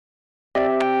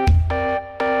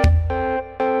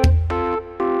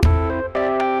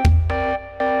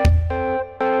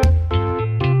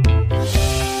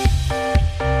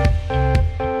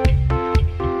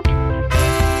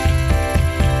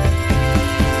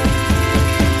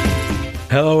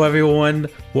Hello, everyone.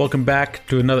 Welcome back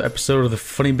to another episode of the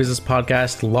Funny Business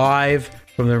Podcast, live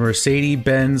from the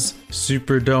Mercedes-Benz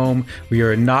Superdome. We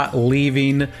are not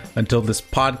leaving until this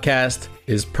podcast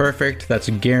is perfect. That's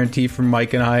a guarantee from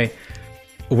Mike and I.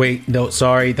 Wait, no,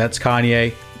 sorry, that's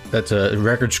Kanye. That's a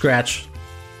record scratch.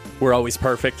 We're always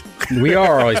perfect. We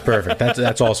are always perfect.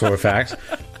 That's also a fact.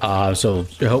 So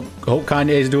I hope Kanye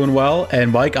is doing well,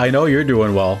 and Mike, I know you're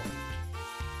doing well.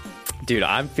 Dude,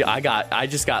 I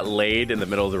just got laid in the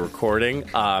middle of the recording.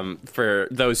 For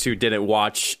those who didn't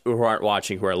watch, who aren't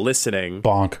watching, who are listening,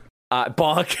 Bonk.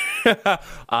 Bonk.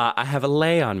 I have a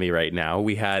lay on me right now.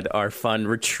 We had our fun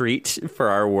retreat for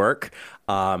our work.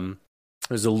 It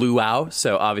was a luau,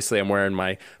 so obviously I'm wearing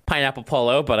my pineapple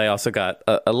polo, but I also got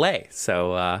a lei.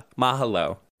 So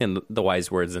mahalo in the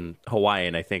wise words in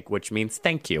Hawaiian, I think, which means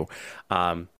thank you.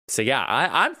 So yeah,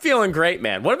 I'm feeling great,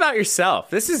 man. What about yourself?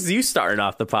 This is you starting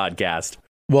off the podcast.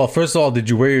 Well, first of all, did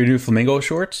you wear your new flamingo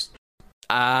shorts?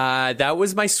 That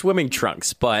was my swimming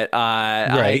trunks, but Right.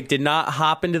 I did not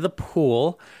hop into the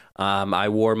pool. I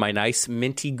wore my nice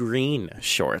minty green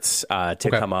shorts to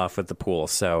come off with the pool.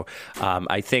 So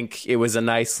I think it was a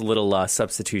nice little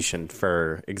substitution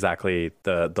for exactly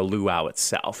the luau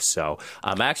itself. So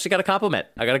I actually got a compliment.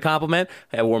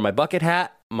 I wore my bucket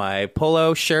hat, my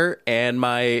polo shirt, and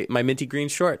my minty green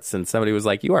shorts. And somebody was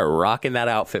like, "You are rocking that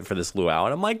outfit for this luau."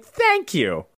 And I'm like, "Thank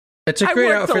you. It's a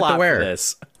great outfit to wear.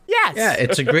 This. Yes. Yeah,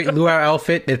 it's a great luau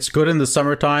outfit. It's good in the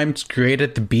summertime. It's great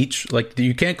at the beach. Like,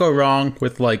 you can't go wrong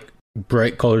with like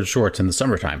bright colored shorts in the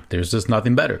summertime. There's just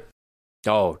nothing better.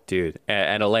 Oh, dude.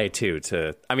 And a lei, too.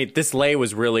 This lei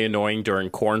was really annoying during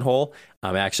cornhole.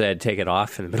 I actually had to take it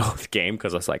off in the middle of the game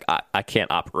because I was like, I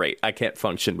can't operate. I can't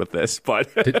function with this.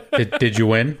 But did you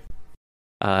win?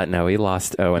 No, we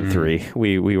lost 0-3.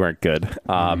 We weren't good.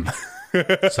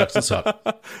 Sucks to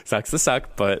suck. Sucks to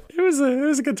suck, but it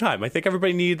was a good time. I think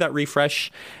everybody needed that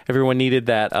refresh. Everyone needed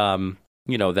that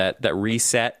that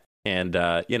reset. And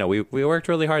we worked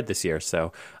really hard this year,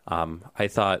 so I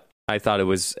thought it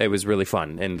was really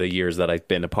fun in the years that I've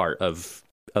been a part of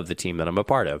the team that I'm a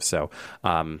part of. So,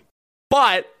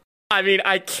 but I mean,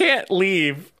 I can't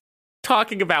leave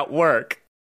talking about work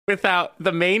without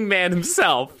the main man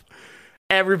himself.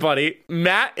 Everybody,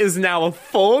 Matt is now a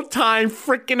full-time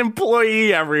freaking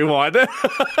employee, everyone.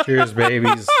 Cheers,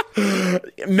 babies.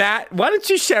 Matt, why don't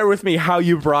you share with me how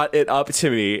you brought it up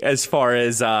to me as far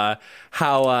as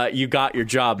how you got your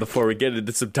job before we get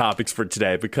into some topics for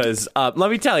today? Because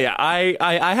let me tell you,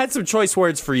 I had some choice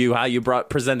words for you, how you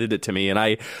presented it to me, and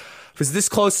I was this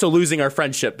close to losing our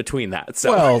friendship between that.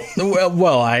 So. Well,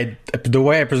 the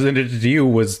way I presented it to you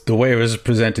was the way it was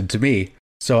presented to me.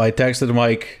 So I texted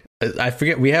Mike. I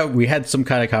forget, we had some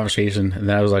kind of conversation, and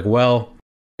then I was like, well,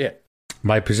 yeah,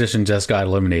 my position just got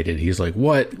eliminated. He's like,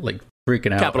 what? Like,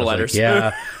 freaking out. Capital letters. Like,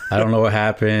 yeah, I don't know what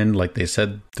happened. Like, they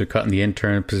said they're cutting the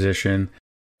intern position.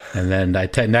 And then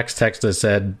next text I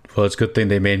said, well, it's a good thing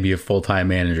they made me a full-time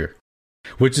manager.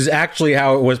 Which is actually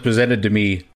how it was presented to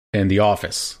me in the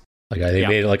office. Like, they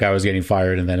made it like I was getting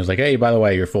fired, and then it was like, hey, by the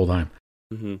way, you're full-time.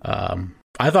 Mm-hmm.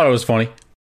 I thought it was funny.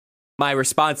 My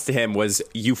response to him was,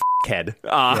 "You f***head."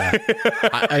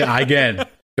 Again,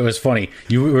 it was funny.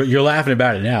 You're laughing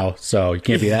about it now, so you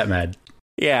can't be that mad.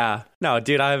 Yeah, no,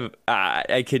 dude,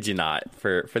 I kid you not.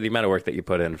 For the amount of work that you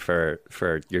put in for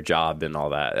your job and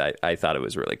all that, I thought it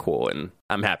was really cool, and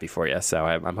I'm happy for you. So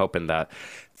I'm hoping that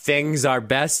things are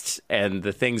best and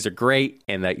the things are great,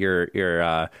 and that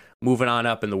you're moving on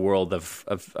up in the world of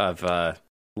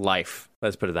life.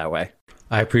 Let's put it that way.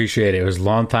 I appreciate it. It was a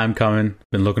long time coming.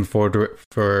 Been looking forward to it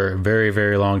for a very,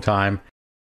 very long time.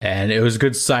 And it was a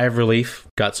good sigh of relief.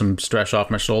 Got some stress off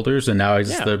my shoulders, and now I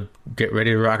just get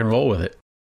ready to rock and roll with it.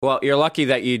 Well, you're lucky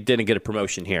that you didn't get a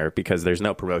promotion here, because there's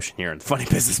no promotion here in the Funny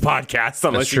Business Podcast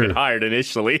unless you get hired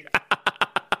initially.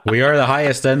 We are the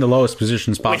highest and the lowest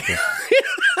positions possible.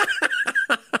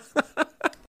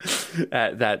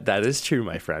 That is true,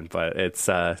 my friend, but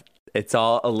it's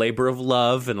all a labor of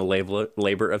love and a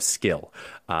labor of skill.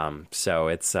 So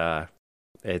it's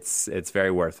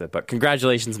very worth it. But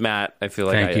congratulations, Matt. I feel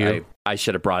like I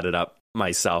should have brought it up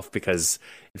myself, because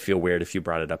it'd feel weird if you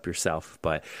brought it up yourself.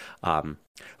 But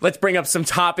let's bring up some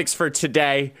topics for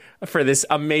today, for this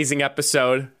amazing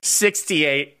episode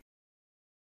 68.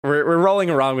 We're rolling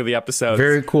around with the episode.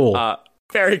 Very cool.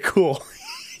 Very cool.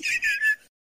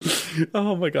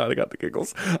 Oh my God, I got the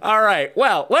giggles. All right,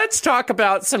 well, let's talk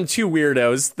about some two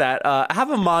weirdos that have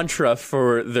a mantra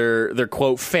for their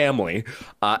quote family.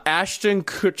 Ashton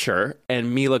Kutcher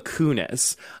and Mila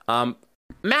Kunis.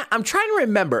 Matt, I'm trying to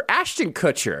remember. Ashton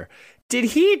Kutcher, Did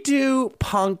he do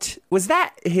Punk'd? Was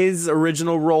that his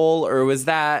original role, or was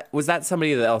that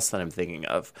somebody else that I'm thinking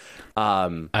of?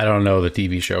 I don't know the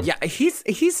TV show. Yeah,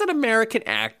 he's an American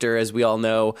actor, as we all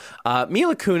know.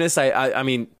 Mila Kunis, I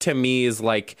mean, to me is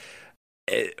like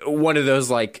one of those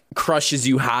like crushes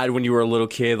you had when you were a little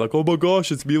kid. Like, oh my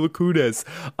gosh, it's Mila Kunis.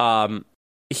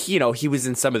 He was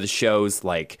in some of the shows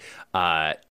like,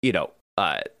 that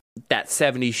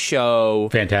 70s show.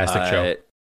 Fantastic show.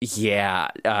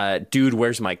 Yeah. Dude,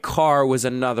 Where's My Car was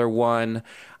another one.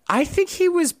 I think he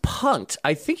was Punk'd.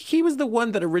 I think he was the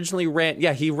one that originally ran.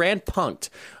 Yeah, he ran Punk'd.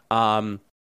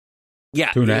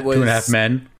 Yeah. Two and a Half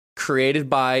Men. Created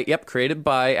by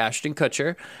Ashton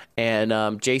Kutcher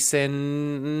and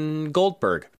Jason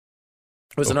Goldberg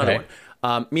was another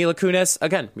one. Mila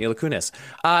Kunis.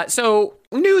 So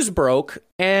news broke,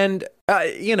 and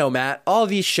Matt, all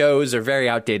these shows are very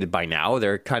outdated by now.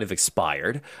 They're kind of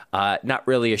expired. Not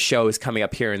really a show is coming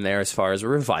up here and there as far as a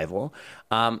revival.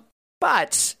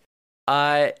 But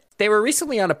they were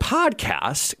recently on a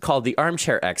podcast called The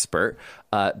Armchair Expert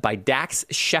by Dax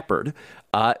Shepard.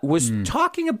 Was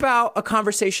talking about a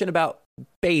conversation about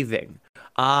bathing.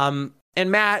 And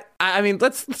Matt, I mean,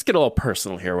 let's get a little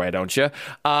personal here, why don't you?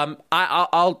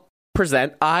 I'll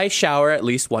present. I shower at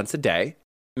least once a day.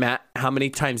 Matt, how many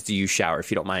times do you shower, if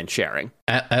you don't mind sharing?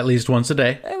 At least once a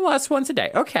day. Well, that's once a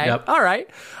day. Okay. Yep. All right.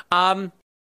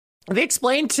 They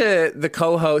explained to the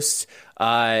co-host,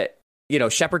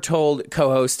 Shepard told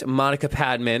co-host Monica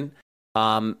Padman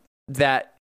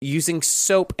that using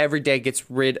soap every day rids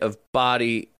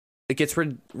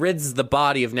the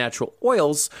body of natural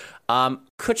oils.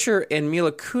 Kutcher and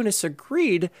Mila Kunis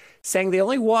agreed, saying they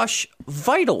only wash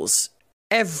vitals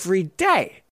every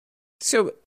day.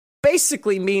 So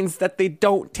basically means that they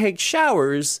don't take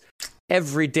showers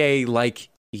every day like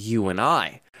you and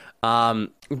I.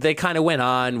 They kind of went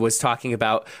on, was talking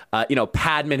about,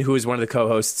 Padman, who was one of the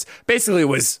co-hosts, basically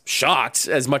was shocked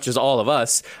as much as all of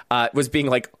us, was being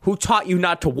like, who taught you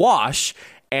not to wash?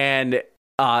 And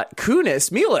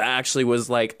Kunis, Mila actually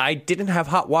was like, I didn't have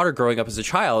hot water growing up as a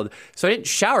child, so I didn't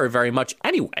shower very much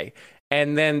anyway.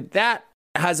 And then that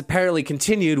has apparently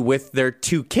continued with their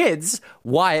two kids,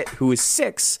 Wyatt, who is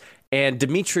 6, and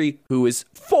Dimitri, who is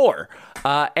 4.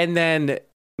 And then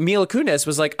Mila Kunis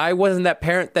was like, I wasn't that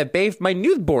parent that bathed my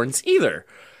newborns either.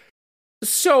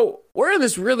 So we're in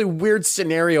this really weird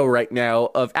scenario right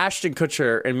now of Ashton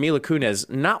Kutcher and Mila Kunis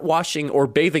not washing or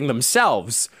bathing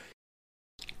themselves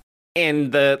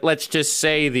in the, let's just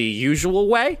say, the usual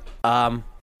way.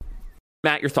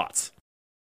 Matt, your thoughts?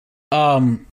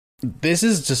 This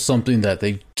is just something that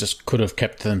they just could have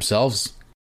kept to themselves.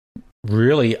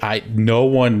 Really, no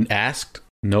one asked.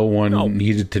 No one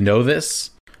needed to know this.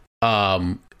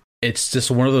 It's just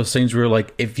one of those things where,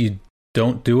 like, if you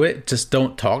don't do it, just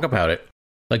don't talk about it.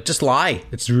 Like, just lie.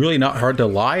 It's really not hard to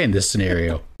lie in this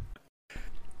scenario.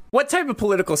 What type of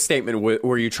political statement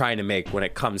were you trying to make when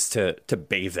it comes to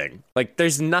bathing? Like,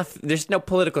 there's no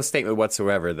political statement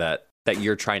whatsoever that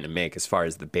you're trying to make as far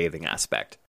as the bathing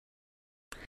aspect.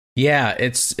 Yeah,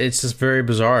 it's just very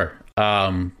bizarre.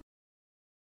 I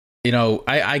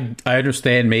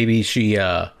understand maybe she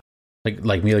like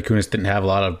Mila Kunis didn't have a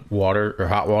lot of water or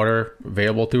hot water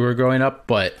available to her growing up,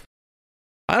 but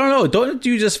I don't know. Don't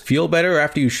you just feel better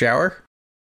after you shower?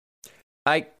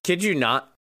 I kid you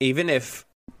not. Even if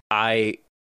I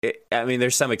mean,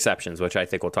 there's some exceptions, which I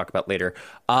think we'll talk about later.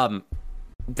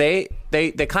 They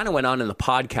kind of went on in the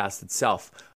podcast itself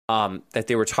that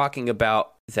they were talking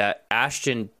about that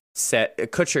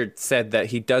Kutcher said that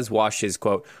he does wash his,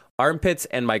 quote, armpits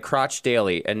and my crotch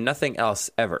daily and nothing else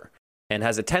ever, and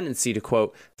has a tendency to,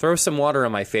 quote, throw some water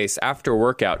on my face after a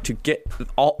workout to get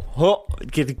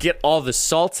all the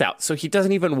salts out. So he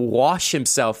doesn't even wash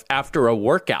himself after a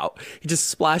workout. He just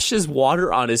splashes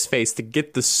water on his face to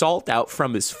get the salt out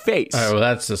from his face. All right, well,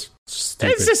 that's just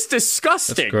stupid. It's just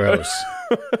disgusting. That's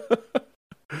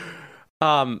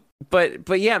gross.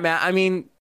 But yeah, Matt, I mean,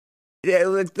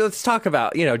 let's talk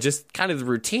about, just kind of the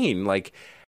routine. Like,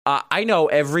 I know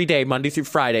every day, Monday through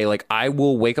Friday, like, I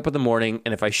will wake up in the morning,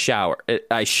 and if I shower.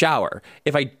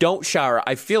 If I don't shower,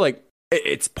 I feel like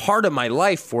it's part of my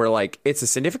life where, like, it's a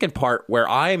significant part where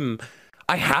I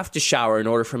have to shower in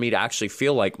order for me to actually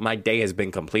feel like my day has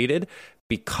been completed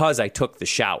because I took the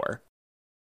shower.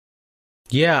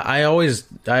 Yeah, I always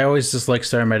just like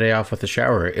starting my day off with a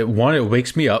shower. It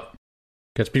wakes me up,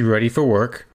 gets me ready for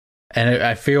work. And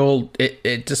I feel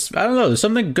it just, I don't know, there's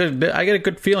something good. I get a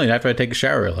good feeling after I take a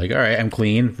shower. Like, all right, I'm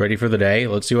clean, ready for the day.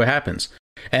 Let's see what happens.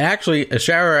 And actually, a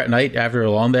shower at night after a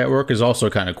long day at work is also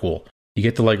kind of cool. You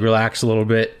get to, like, relax a little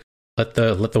bit, let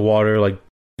the water, like,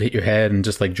 hit your head and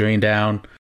just, like, drain down.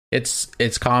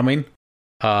 It's calming.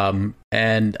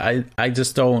 And I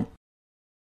just don't.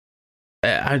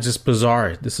 I just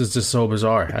bizarre. This is just so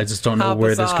bizarre. I just don't know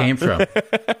where this came from.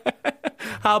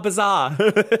 How bizarre.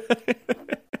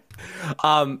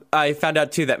 I found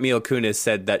out too that Mila Kunis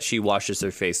said that she washes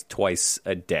her face twice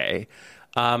a day.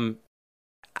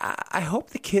 I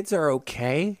hope the kids are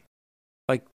okay.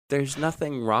 Like, there's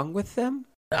nothing wrong with them.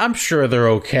 I'm sure they're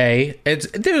okay.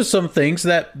 There's some things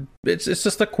that it's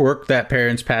just a quirk that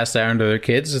parents pass down to their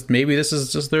kids. Maybe this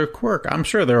is just their quirk. I'm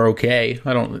sure they're okay.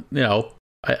 I don't,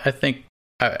 I think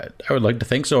I would like to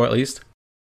think so, at least.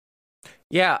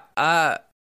 Yeah. I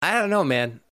don't know,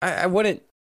 man. I wouldn't.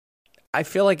 I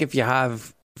feel like if you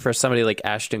have, for somebody like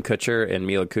Ashton Kutcher and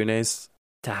Mila Kunis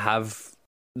to have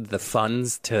the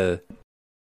funds to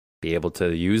be able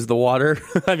to use the water,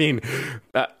 I mean,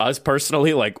 us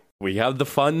personally, like, we have the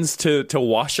funds to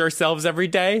wash ourselves every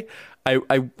day.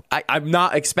 I'm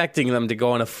not expecting them to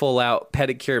go on a full out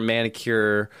pedicure,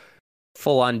 manicure,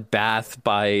 full on bath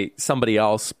by somebody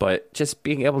else, but just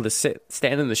being able to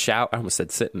stand in the shower. I almost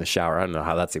said sit in the shower. I don't know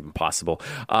how that's even possible.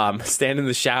 Stand in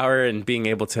the shower and being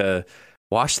able to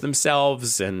wash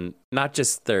themselves, and not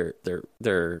just their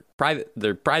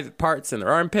private parts and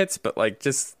their armpits, but like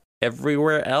just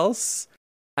everywhere else.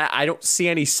 I don't see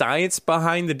any science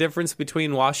behind the difference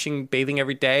between bathing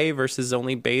every day versus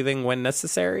only bathing when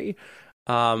necessary.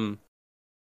 But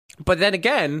then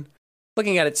again,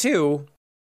 looking at it too,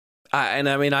 and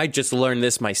I mean, I just learned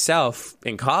this myself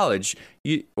in college.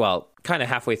 Kind of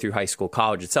halfway through high school,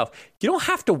 college itself. You don't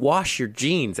have to wash your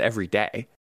jeans every day.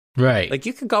 Right. Like,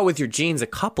 you can go with your jeans a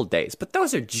couple days, but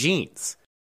those are jeans.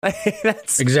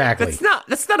 Exactly.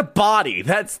 That's not a body.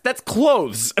 That's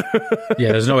clothes.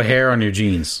 Yeah, there's no hair on your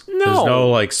jeans. No. There's no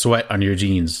like sweat on your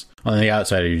jeans, on the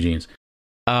outside of your jeans.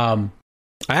 I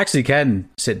actually can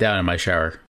sit down in my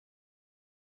shower.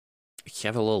 You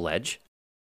have a little ledge?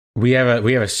 We have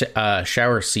a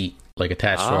shower seat like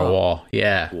attached to our wall.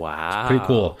 Yeah. Wow. It's pretty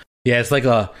cool. Yeah, it's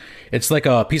like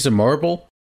a piece of marble,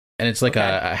 and it's like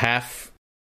a half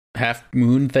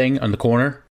moon thing on the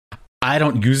corner. I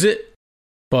don't use it,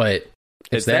 but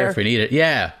it's there if you need it.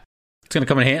 Yeah. It's going to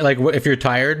come in handy. Like, if you're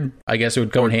tired, I guess it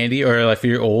would come in handy. Or if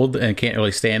you're old and can't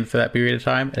really stand for that period of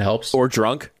time, it helps. Or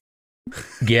drunk.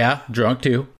 Yeah, drunk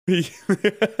too.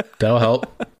 That'll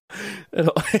help. I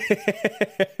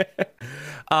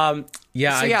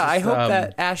hope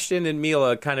that Ashton and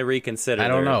Mila kind of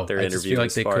reconsider their interview like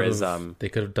as far as they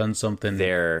could have done something.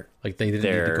 Like, they didn't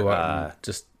need to go out and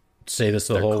just say this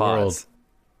to the whole world.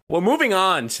 Well, moving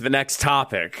on to the next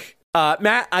topic.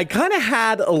 Matt, I kind of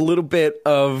had a little bit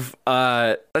of,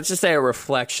 let's just say, a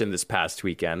reflection this past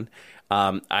weekend.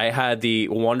 I had the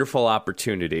wonderful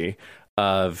opportunity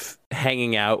of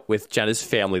hanging out with Jenna's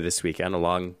family this weekend,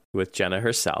 along with Jenna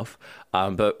herself.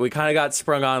 But we kind of got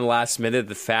sprung on last minute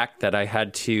the fact that I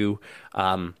had to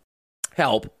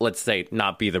help, let's say,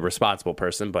 not be the responsible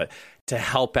person, but to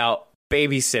help out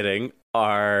babysitting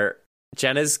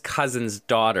Jenna's cousin's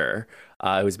daughter,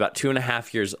 who's about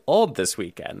 2.5 years old this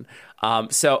weekend.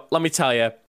 So let me tell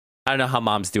you, I don't know how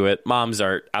moms do it. Moms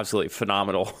are absolutely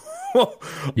phenomenal.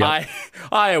 Yep.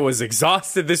 I was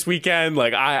exhausted this weekend.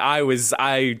 Like,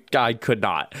 I could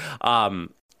not.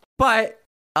 But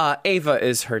Ava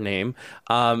is her name.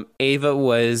 Ava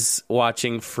was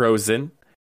watching Frozen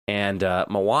and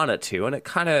Moana too, and it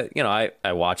kind of,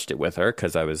 I watched it with her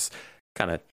because I was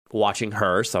kind of watching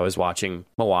her, so I was watching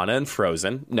Moana and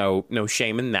Frozen. No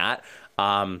shame in that.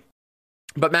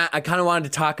 But Matt, I kind of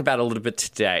wanted to talk about it a little bit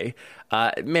today.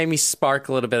 It made me spark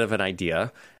a little bit of an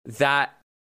idea that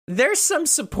there's some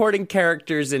supporting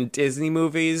characters in Disney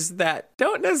movies that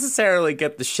don't necessarily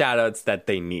get the shout-outs that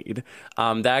they need,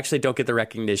 that actually don't get the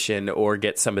recognition or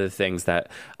get some of the things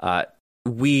that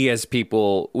we as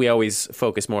people, we always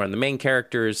focus more on the main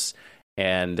characters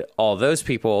and all those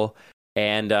people.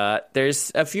 And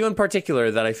there's a few in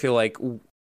particular that I feel like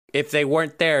if they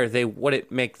weren't there, they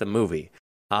wouldn't make the movie.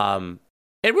 And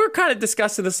we were kind of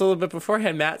discussing this a little bit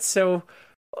beforehand, Matt. So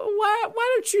why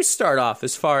don't you start off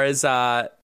as far as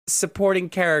supporting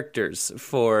characters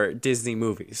for Disney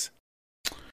movies?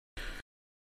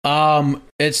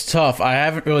 It's tough.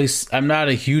 I'm not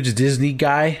a huge Disney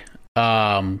guy.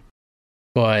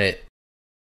 But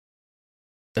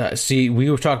see,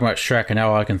 we were talking about Shrek, and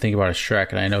now all I can think about is Shrek,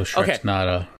 and I know Shrek's not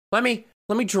a... Let me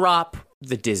drop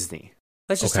the Disney.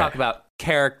 Let's just talk about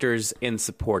characters in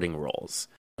supporting roles.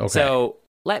 Okay. So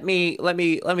let me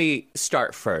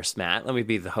start first, Matt. Let me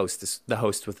be the host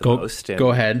with the most. And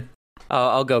go ahead.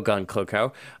 I'll go gun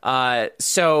Coco.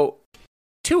 So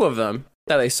two of them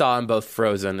that I saw in both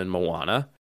Frozen and Moana.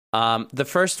 The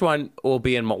first one will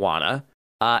be in Moana.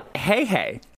 Hey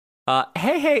Hey.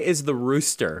 Hey Hey is the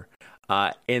rooster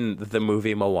in the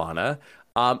movie Moana.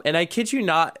 And I kid you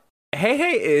not, Hey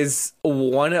Hey is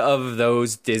one of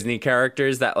those Disney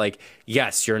characters that, like,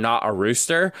 yes, you're not a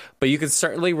rooster, but you can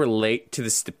certainly relate to the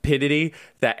stupidity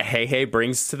that Hey Hey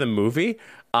brings to the movie.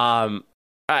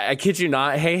 I kid you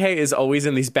not, Hey Hey is always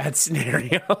in these bad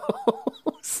scenarios.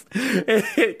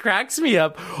 It cracks me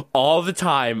up all the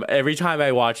time, every time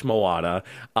I watch Moana.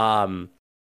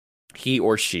 He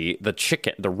or she, the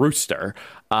chicken, the rooster.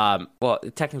 Well,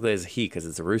 technically it's a he because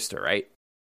it's a rooster, right?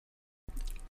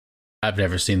 I've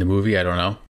never seen the movie. I don't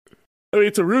know. I mean,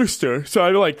 it's a rooster, so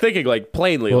I'm like thinking like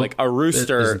plainly, like a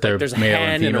rooster. Like there's a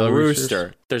hen and a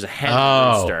rooster. There's a hen and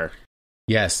a rooster.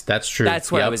 Yes, that's true.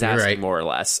 That's what I was asking, more or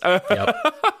less. Yep.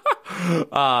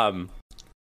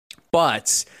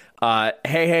 But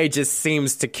Hey Hey just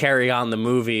seems to carry on the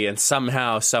movie and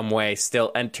somehow, some way,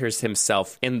 still enters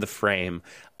himself in the frame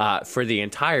for the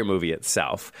entire movie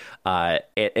itself.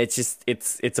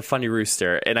 It's a funny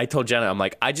rooster. And I told Jenna, I'm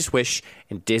like, I just wish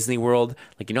in Disney World,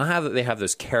 like, you know how they have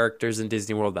those characters in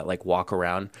Disney World that like walk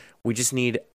around? We just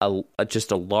need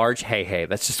just a large Hey Hey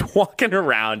that's just walking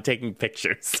around taking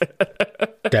pictures.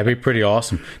 That'd be pretty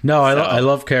awesome. No, I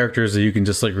love characters that you can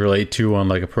just like relate to on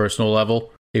like a personal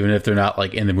level, even if they're not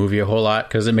like in the movie a whole lot,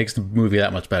 because it makes the movie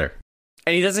that much better.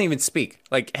 And he doesn't even speak.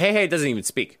 Like, Hey Hey doesn't even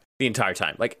speak the entire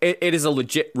time. Like, it is a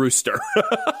legit rooster.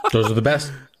 Those are the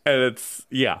best. And it's,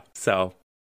 yeah. So,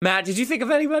 Matt, did you think of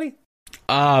anybody?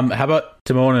 How about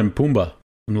Timon and Pumbaa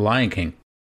from The Lion King?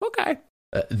 Okay.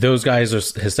 Those guys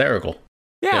are hysterical.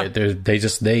 Yeah. They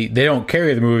don't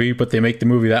carry the movie, but they make the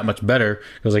movie that much better,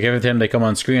 because like every time they come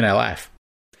on screen, I laugh.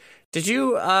 Did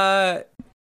you,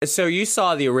 so you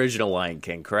saw the original Lion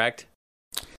King, correct?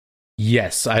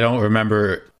 Yes. I don't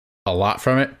remember a lot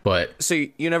from it, but... So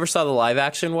you never saw the live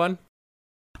action one?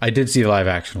 I did see the live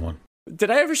action one.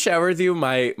 Did I ever share with you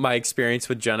my experience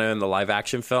with Jenna in the live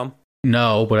action film?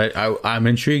 No, but I'm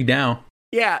intrigued now.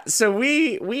 Yeah, so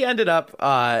we ended up,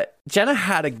 Jenna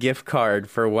had a gift card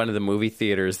for one of the movie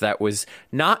theaters that was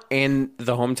not in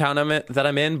the hometown that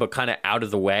I'm in, but kind of out of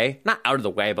the way. Not out of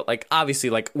the way, but like obviously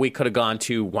like we could have gone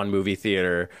to one movie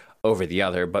theater over the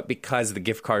other, but because the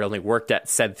gift card only worked at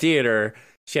said theater,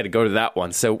 she had to go to that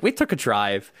one. So we took a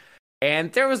drive,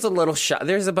 and there was a little shop.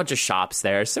 There's a bunch of shops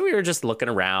there, so we were just looking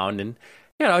around and,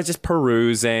 you know, just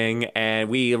perusing. And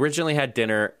we originally had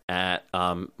dinner at,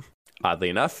 oddly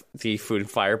enough, the Food and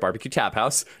Fire Barbecue Tap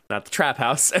House, not the Trap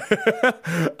House.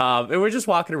 And we're just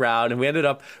walking around, and we ended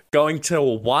up going to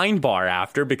a wine bar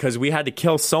after because we had to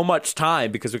kill so much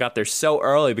time because we got there so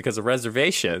early because of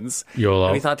reservations. YOLO.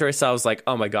 And we thought to ourselves, like,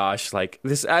 oh my gosh, like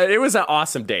this, it was an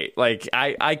awesome date. Like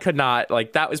I could not,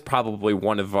 like, that was probably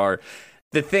one of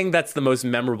the thing that's the most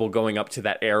memorable going up to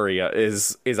that area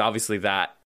is obviously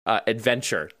that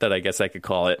adventure, that I guess I could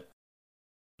call it.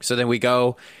 So then we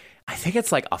go, I think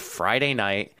it's like a Friday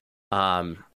night.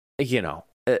 You know,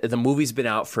 the movie's been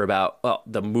out for about, well,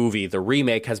 the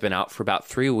remake has been out for about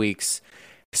 3 weeks.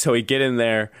 So we get in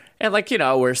there and, like, you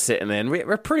know, we're sitting in,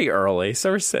 we're pretty early.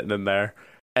 So we're sitting in there.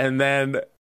 And then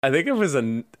I think it was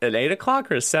an 8 o'clock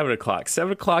or a 7 o'clock.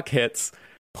 7 o'clock hits,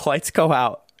 lights go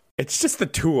out. It's just the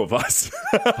two of us.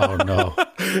 Oh, no.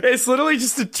 It's literally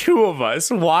just the two of us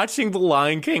watching The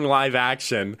Lion King live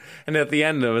action. And at the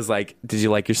end, it was like, did you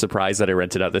like your surprise that I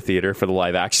rented out the theater for the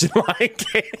live action Lion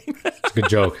King? It's a good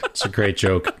joke. It's a great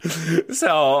joke.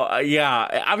 So,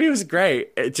 yeah, I mean, it was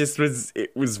great.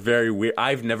 It was very weird.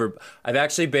 I've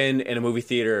actually been in a movie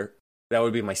theater. That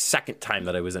would be my second time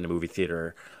that I was in a movie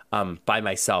theater by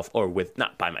myself, or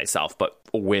not by myself, but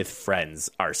with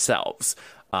friends ourselves.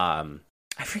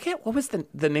 I forget what was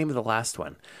the name of the last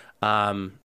one.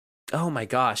 Oh my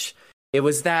gosh. It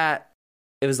was a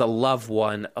love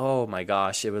one. Oh my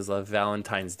gosh. It was a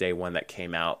Valentine's Day one that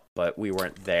came out, but we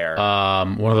weren't there.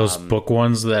 One of those book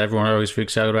ones that everyone always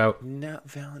freaks out about. Not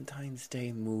Valentine's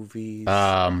Day movies.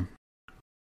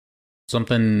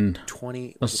 Something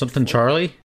Charlie?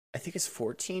 I think it's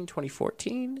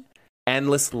 2014.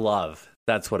 Endless Love.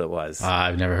 That's what it was.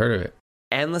 I've never heard of it.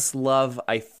 Endless Love,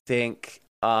 I think.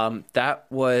 That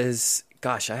was,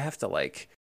 gosh, I have to like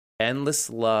Endless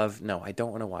Love. No, I don't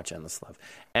want to watch Endless Love.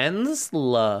 Endless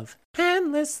Love.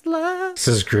 This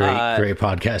is great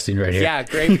podcasting right here. Yeah,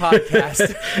 great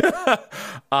podcast.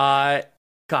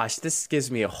 Gosh, this gives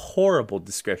me a horrible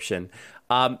description.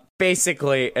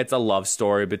 Basically, it's a love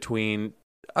story between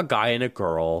a guy and a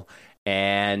girl,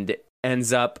 and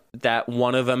ends up that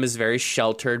one of them is very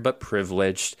sheltered but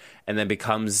privileged, and then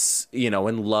becomes, you know,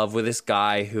 in love with this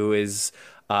guy who is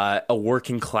a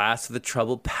working class with a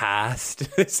troubled past.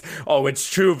 It's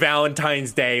true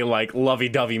Valentine's Day, like,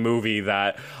 lovey-dovey movie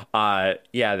that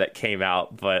that came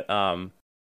out. But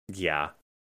yeah,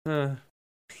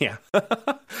 Yeah.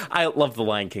 I love The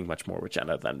Lion King much more with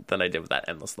Jenna than I did with that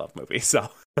Endless Love movie. So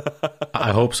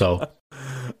I hope so.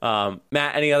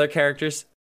 Matt, any other characters?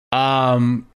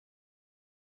 The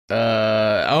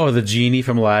genie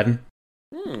from Aladdin.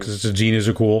 Because the genies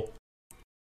are cool.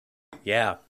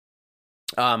 Yeah.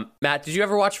 Matt, did you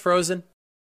ever watch Frozen?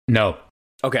 No.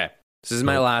 Okay. This is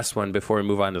my last one before we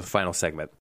move on to the final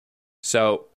segment.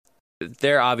 So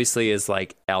there obviously is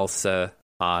like Elsa,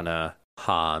 Anna,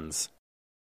 Hans,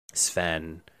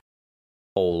 Sven,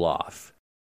 Olaf.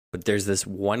 But there's this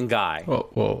one guy.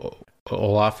 Whoa.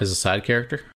 Olaf is a side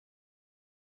character?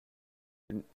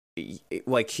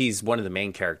 Like, he's one of the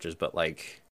main characters, but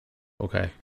like... Okay.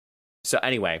 So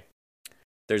anyway,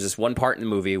 there's this one part in the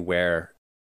movie where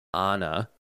Anna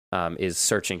is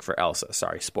searching for Elsa.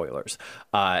 Sorry, spoilers.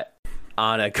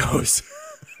 Anna goes...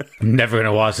 I'm never going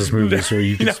to watch this movie, so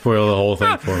you can spoil the whole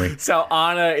thing for me. So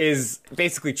Anna is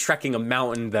basically trekking a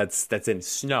mountain that's in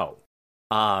snow,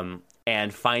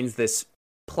 and finds this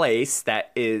place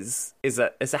that is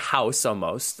a house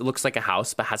almost. It looks like a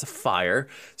house, but has a fire.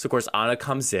 So of course Anna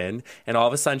comes in, and all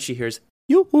of a sudden she hears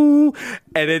yoo-hoo,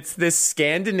 and it's this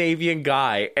Scandinavian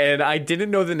guy, and I didn't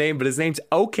know the name, but his name's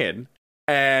Oaken,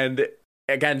 and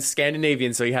again,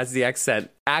 Scandinavian, so he has the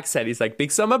accent. He's like,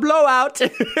 big summer blowout.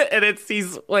 And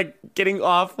he's like getting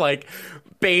off like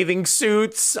bathing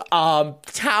suits,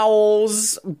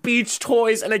 towels, beach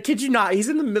toys. And I kid you not, he's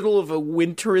in the middle of a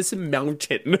winterous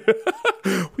mountain.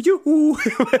 Yoo-hoo.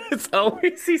 It's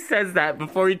always, he says that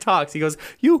before he talks. He goes,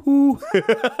 yoo-hoo.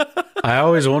 I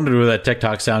always wondered where that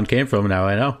TikTok sound came from. Now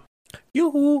I know.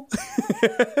 Yoo-hoo.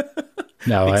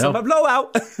 Now I know. Summer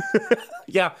blowout.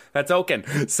 Yeah, that's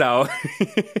Oaken. So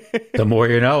the more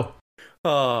you know.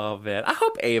 Oh man, I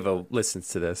hope Ava listens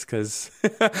to this, because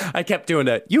I kept doing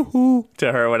a yoo-hoo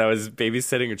to her when I was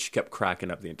babysitting, and she kept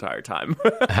cracking up the entire time.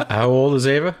 How old is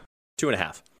Ava?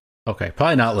 2.5. Okay,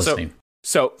 probably not listening.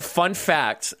 So fun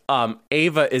fact,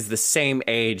 Ava is the same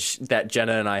age that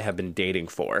Jenna and I have been dating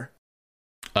for.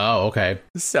 Oh, okay.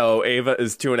 So Ava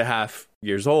is 2.5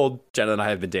 years old. Jenna and I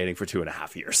have been dating for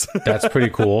 2.5 years. That's pretty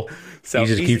cool. So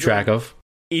easy to keep track of.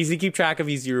 Easy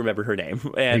to remember her name.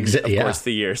 And of course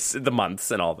the years, the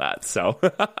months and all that. So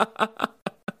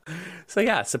so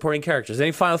yeah, supporting characters.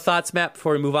 Any final thoughts, Matt,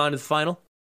 before we move on to the final?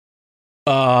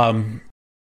 The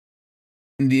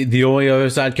only other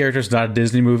side character is not a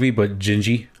Disney movie, but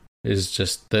Gingy is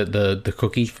just the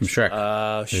cookie from Shrek.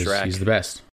 Shrek. He's the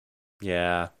best.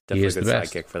 Yeah, definitely a good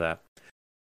sidekick for that.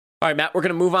 All right, Matt, we're going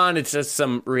to move on to just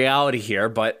some reality here,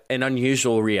 but an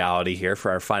unusual reality here for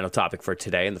our final topic for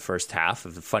today in the first half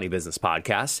of the Funny Business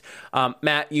Podcast.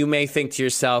 Matt, you may think to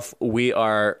yourself, we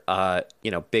are,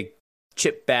 big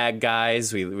chip bag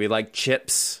guys. We like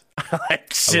chips. I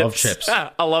like chips. I love chips.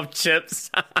 I love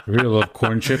chips. I really love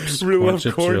corn chips. Corn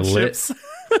chips.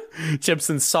 Chips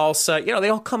and salsa. They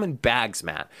all come in bags,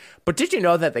 Matt. But did you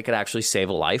know that they could actually save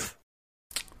a life?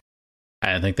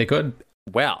 I didn't think they could.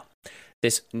 Well,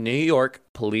 this New York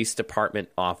Police Department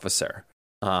officer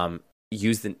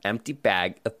used an empty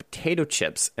bag of potato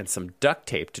chips and some duct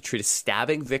tape to treat a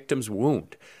stabbing victim's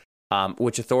wound,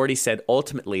 which authorities said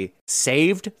ultimately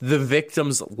saved the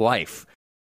victim's life.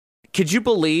 Could you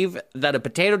believe that a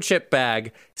potato chip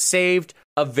bag saved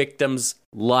a victim's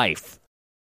life?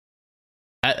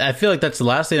 I feel like that's the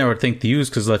last thing I would think to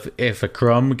use, because if a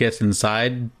crumb gets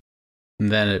inside,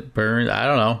 then it burns. I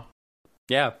don't know.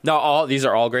 Yeah, no, these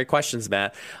are all great questions,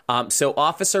 Matt. So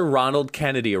Officer Ronald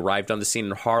Kennedy arrived on the scene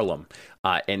in Harlem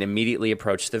and immediately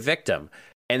approached the victim.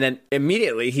 And then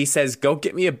immediately he says, go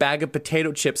get me a bag of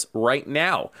potato chips right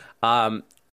now. And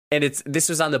this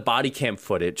was on the body cam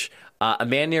footage. A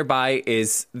man nearby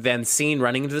is then seen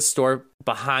running into the store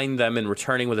behind them and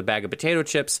returning with a bag of potato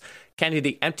chips.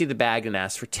 Kennedy emptied the bag and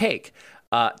asked for tape.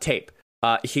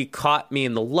 He caught me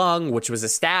in the lung, which was a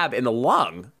stab in the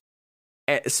lung.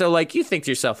 So, you think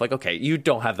to yourself, okay, you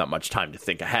don't have that much time to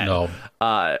think ahead. No.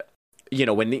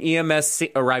 When the EMS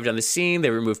arrived on the scene,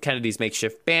 they removed Kennedy's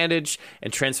makeshift bandage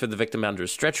and transferred the victim onto a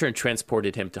stretcher and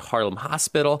transported him to Harlem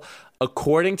Hospital.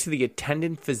 According to the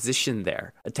attending physician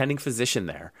there,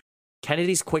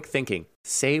 Kennedy's quick thinking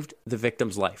saved the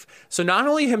victim's life. So not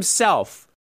only himself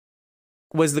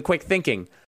was the quick thinking,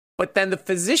 but then the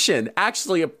physician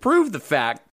actually approved the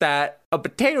fact that a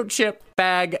potato chip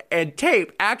bag and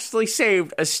tape actually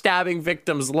saved a stabbing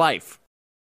victim's life.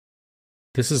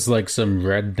 This is like some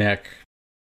redneck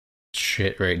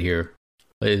shit right here.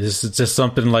 This is just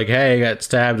something like, hey, I got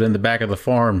stabbed in the back of the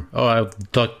farm. Oh, I'll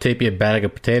duct tape you a bag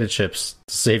of potato chips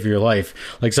to save your life.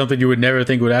 Like something you would never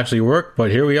think would actually work, but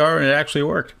here we are, and it actually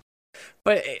worked.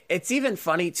 But it's even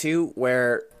funny, too,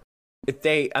 where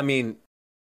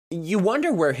you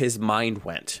wonder where his mind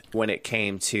went when it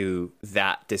came to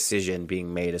that decision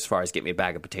being made as far as get me a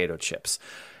bag of potato chips.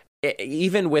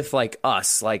 Even with like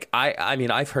us, like I mean,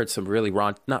 I've heard some really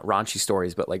not raunchy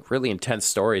stories, but like really intense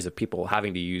stories of people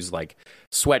having to use like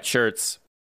sweatshirts,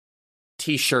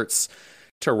 t-shirts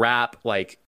to wrap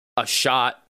like a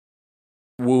shot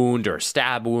wound or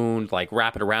stab wound, like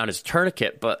wrap it around as a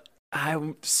tourniquet. But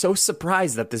I'm so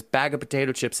surprised that this bag of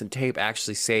potato chips and tape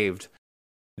actually saved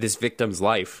this victim's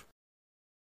life.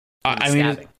 I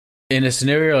mean, in a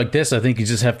scenario like this, I think you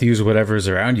just have to use whatever is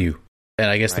around you. And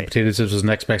I guess the potato chips was the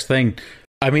next best thing.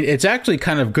 I mean, it's actually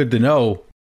kind of good to know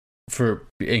for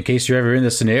in case you're ever in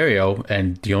this scenario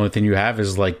and the only thing you have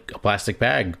is like a plastic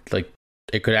bag. Like,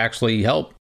 it could actually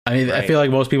help. I mean, I feel like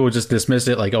most people would just dismiss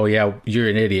it like, oh, yeah, you're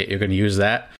an idiot. You're going to use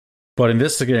that. But in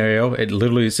this scenario, it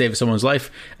literally saved someone's life.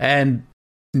 And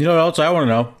you know what else I want to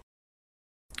know?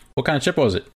 What kind of chip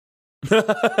was it?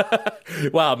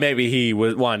 Well, maybe he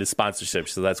wanted a sponsorship,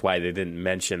 so that's why they didn't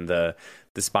mention the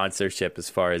sponsorship as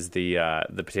far as the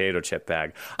potato chip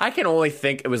bag. I can only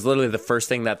think it was literally the first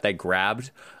thing that they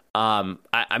grabbed.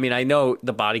 I mean, I know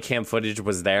the body cam footage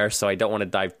was there, so I don't want to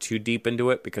dive too deep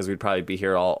into it because we'd probably be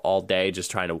here all day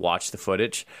just trying to watch the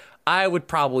footage. I would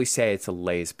probably say it's a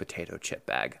Lay's potato chip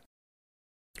bag.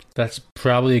 That's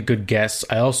probably a good guess.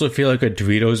 I also feel like a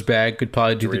Doritos bag could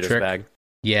probably do the trick. Bag.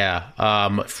 Yeah.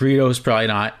 Fritos probably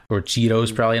not, or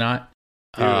Cheetos probably not.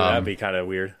 Ooh, that'd be kind of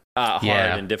weird. Hard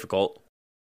and difficult.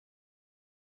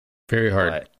 Very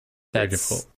hard. Very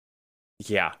difficult.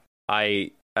 Yeah.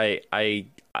 I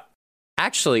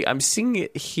actually, I'm seeing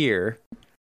it here.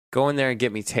 Go in there and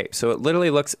get me tape. So it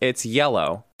literally it's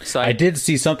yellow. So I did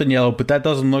see something yellow, but that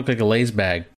doesn't look like a Lay's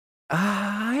bag.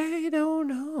 I don't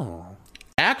know.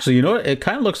 Actually, you know what? It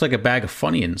kind of looks like a bag of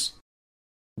Funyuns.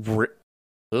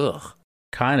 Ugh.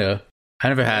 Kind of. I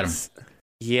never had them.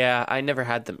 Yeah, I never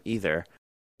had them either.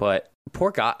 But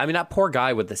poor guy. I mean, not poor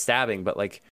guy with the stabbing, but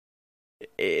like,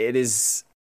 it is.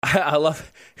 I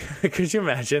love. Could you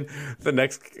imagine the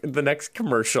next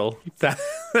commercial that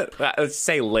let's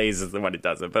say Lay's is the one it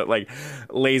does it, but like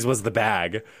Lay's was the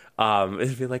bag.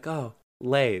 It'd be like, oh,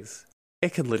 Lay's.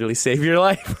 It could literally save your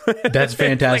life. That's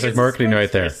fantastic like marketing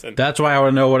right there. That's why I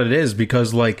want to know what it is,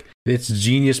 because like it's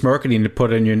genius marketing to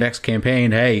put in your next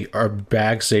campaign. Hey, our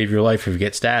bags save your life if you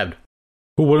get stabbed.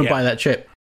 Who wouldn't buy that chip?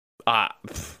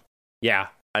 Yeah.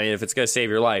 I mean, if it's going to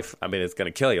save your life, I mean, it's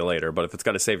going to kill you later. But if it's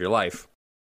going to save your life,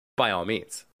 by all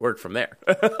means, work from there.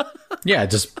 Yeah,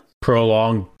 just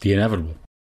prolong the inevitable.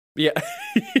 Yeah.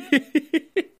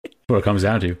 What it comes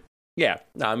down to. Yeah,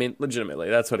 no, I mean, legitimately,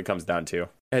 that's what it comes down to.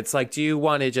 It's like, do you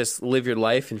want to just live your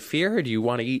life in fear, or do you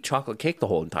want to eat chocolate cake the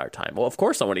whole entire time? Well, of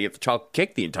course I want to eat the chocolate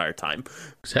cake the entire time.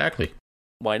 Exactly.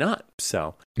 Why not?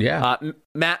 So, yeah.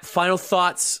 Matt, final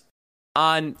thoughts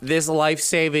on this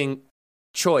life-saving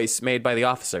choice made by the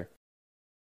officer?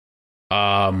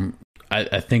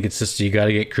 I think it's just you got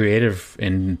to get creative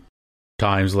in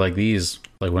times like these.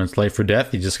 Like when it's life or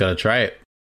death, you just got to try it.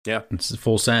 Yeah. It's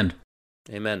full send.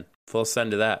 Amen. Full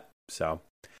send to that. So,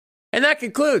 and that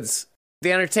concludes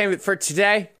the entertainment for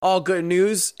today. All good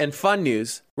news and fun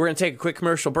news. We're going to take a quick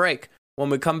commercial break. When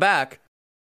we come back,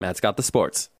 Matt's got the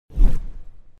sports.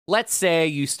 Let's say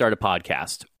you start a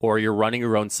podcast or you're running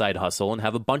your own side hustle and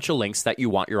have a bunch of links that you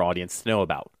want your audience to know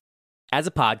about. As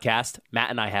a podcast, Matt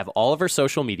and I have all of our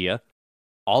social media,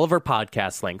 all of our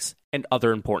podcast links, and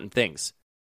other important things.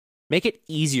 Make it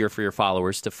easier for your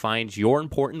followers to find your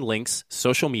important links,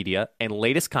 social media, and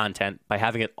latest content by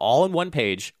having it all in one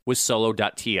page with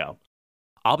Solo.to.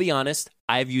 I'll be honest,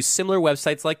 I have used similar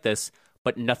websites like this,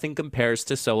 but nothing compares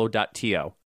to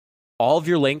Solo.to. All of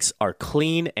your links are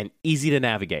clean and easy to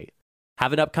navigate.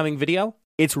 Have an upcoming video?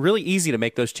 It's really easy to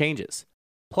make those changes.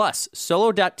 Plus,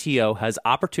 Solo.to has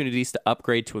opportunities to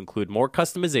upgrade to include more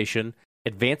customization,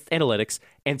 advanced analytics,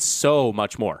 and so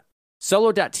much more.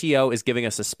 Solo.to is giving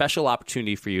us a special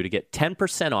opportunity for you to get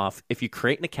 10% off if you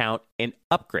create an account and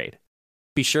upgrade.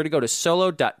 Be sure to go to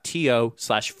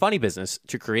solo.to/funnybusiness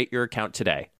to create your account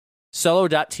today.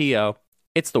 Solo.to,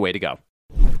 it's the way to go.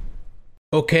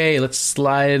 Okay, let's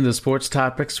slide into the sports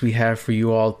topics we have for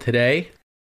you all today.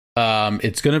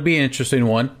 It's going to be an interesting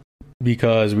one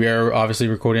because we are obviously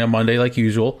recording on Monday like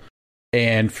usual.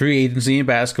 And free agency in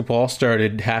basketball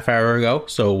started half hour ago,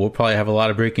 so we'll probably have a lot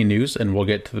of breaking news, and we'll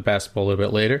get to the basketball a little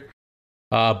bit later.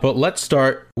 But let's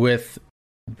start with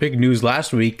big news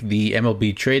last week. The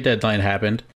MLB trade deadline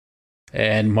happened,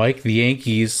 and Mike, the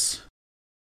Yankees,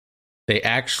 they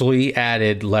actually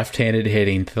added left-handed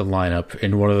hitting to the lineup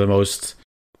in one of the most,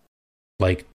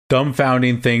 like,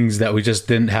 dumbfounding things that we just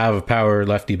didn't have a power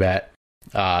lefty bat.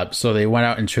 So they went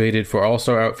out and traded for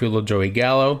all-star outfielder Joey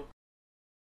Gallo,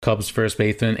 Cubs first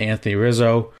baseman Anthony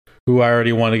Rizzo, who I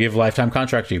already want to give a lifetime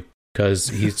contract to because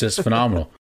he's just phenomenal.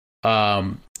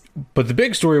 But the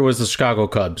big story was the Chicago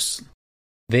Cubs.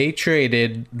 They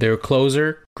traded their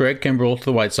closer, Craig Kimbrell, to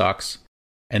the White Sox,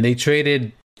 and they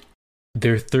traded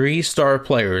their 3 star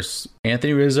players,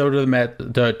 Anthony Rizzo to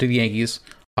the Yankees,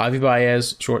 Javi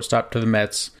Baez, shortstop, to the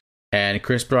Mets, and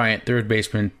Chris Bryant, third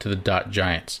baseman, to the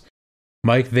Giants.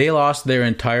 Mike, they lost their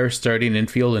entire starting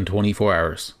infield in 24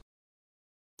 hours.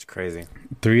 It's crazy.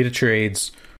 3 to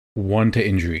trades, 1 to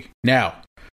injury. Now,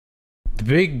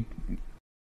 the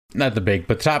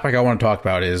topic I want to talk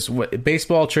about is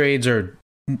baseball trades are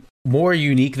more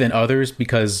unique than others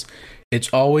because it's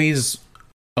always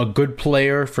a good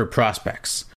player for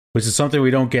prospects, which is something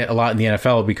we don't get a lot in the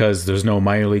NFL because there's no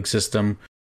minor league system.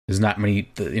 There's not many,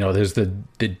 there's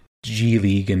the G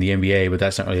League and the NBA, but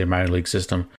that's not really a minor league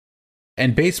system.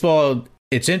 And baseball,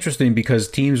 it's interesting because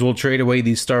teams will trade away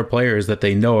these star players that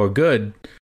they know are good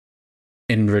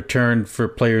in return for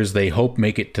players they hope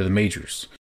make it to the majors.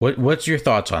 What's your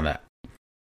thoughts on that?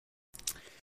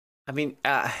 I mean,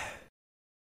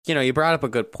 you brought up a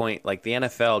good point. Like, the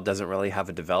NFL doesn't really have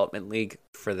a development league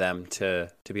for them to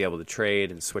be able to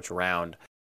trade and switch around.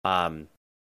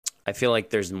 I feel like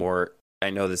there's more. I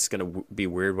know this is going to be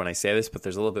weird when I say this, but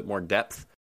there's a little bit more depth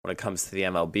when it comes to the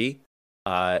MLB.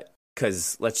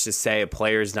 Because let's just say a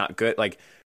player is not good. Like,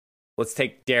 let's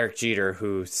take Derek Jeter,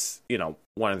 who's,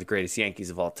 one of the greatest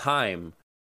Yankees of all time.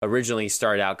 Originally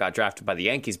started out, got drafted by the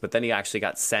Yankees, but then he actually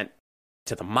got sent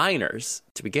to the minors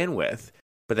to begin with.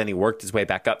 But then he worked his way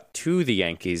back up to the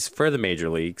Yankees for the major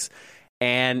leagues.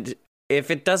 And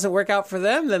if it doesn't work out for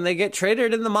them, then they get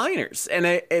traded in the minors.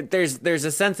 And there's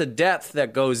a sense of depth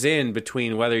that goes in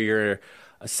between whether you're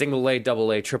a single A,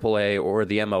 double A, triple A, or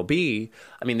the MLB.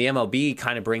 I mean, the MLB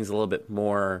kind of brings a little bit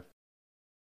more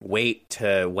weight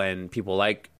to when people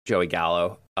like Joey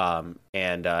Gallo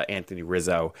and Anthony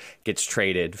Rizzo gets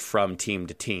traded from team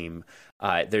to team.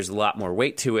 There's a lot more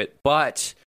weight to it,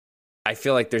 but I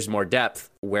feel like there's more depth,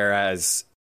 whereas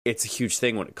it's a huge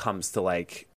thing when it comes to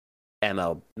like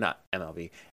not MLB,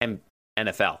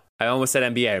 NFL. I almost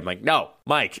said NBA. I'm like, no,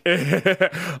 Mike.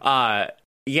 Yeah,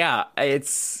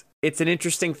 it's an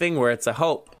interesting thing where it's a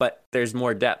hope, but there's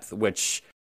more depth, which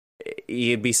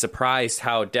you'd be surprised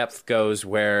how depth goes,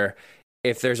 where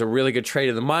if there's a really good trade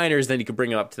in the minors, then you can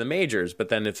bring it up to the majors. But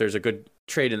then if there's a good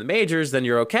trade in the majors, then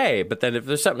you're okay. But then if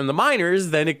there's something in the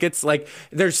minors, then it gets like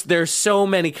there's so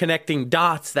many connecting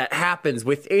dots that happens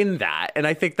within that. And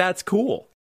I think that's cool.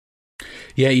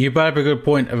 Yeah, you brought up a good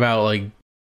point about like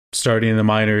starting in the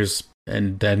minors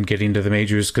and then getting to the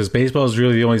majors, because baseball is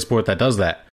really the only sport that does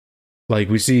that. Like,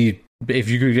 we see, if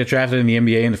you could get drafted in the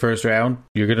NBA in the first round,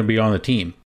 you're going to be on the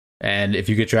team. And if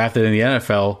you get drafted in the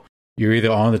NFL, you're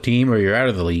either on the team or you're out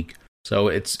of the league. So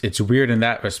it's weird in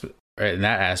that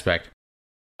aspect.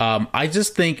 I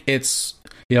just think it's,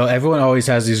 everyone always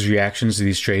has these reactions to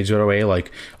these trades right away.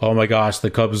 Like, oh my gosh,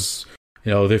 the Cubs,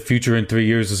 their future in 3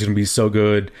 years is going to be so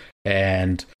good.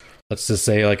 And let's just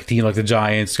say like a team like the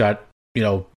Giants got,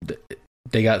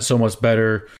 they got so much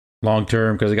better long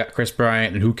term because they got Chris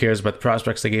Bryant, and who cares about the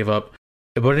prospects they gave up.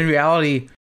 But in reality,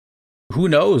 who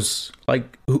knows?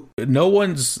 Like, no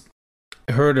one's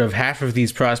heard of half of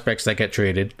these prospects that get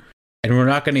traded, and we're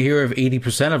not going to hear of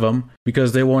 80% of them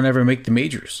because they won't ever make the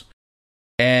majors.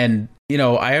 And,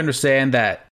 I understand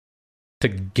that to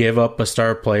give up a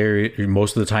star player,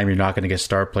 most of the time you're not going to get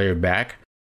star player back.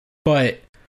 But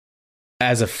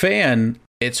as a fan,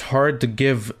 it's hard to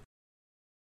give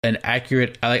an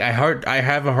accurate, I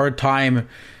have a hard time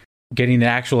getting an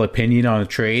actual opinion on a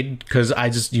trade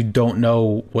because you don't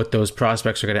know what those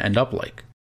prospects are going to end up like.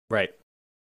 Right.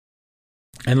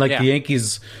 And the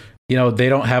Yankees, they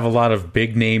don't have a lot of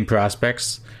big name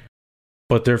prospects,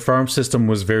 but their farm system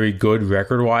was very good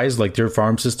record wise. Like, their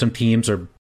farm system teams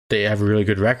they have really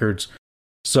good records.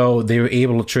 So they were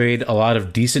able to trade a lot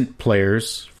of decent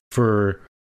players for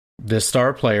the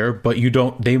star player, but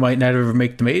they might not ever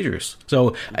make the majors.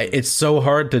 So it's so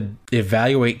hard to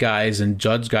evaluate guys and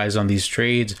judge guys on these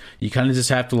trades. You kind of just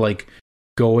have to like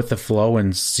go with the flow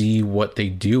and see what they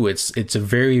do. It's a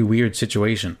very weird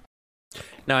situation.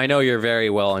 Now, I know you're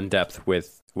very well in depth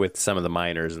with some of the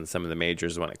minors and some of the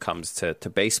majors when it comes to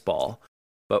baseball,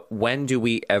 but when do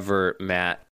we ever,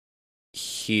 Matt,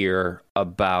 hear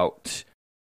about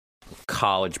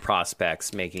college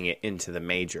prospects making it into the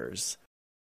majors?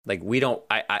 Like, we don't,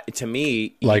 to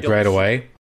me, like right away?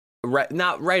 Right,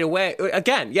 not right away.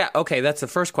 Again, yeah, okay, that's the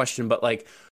first question, but like,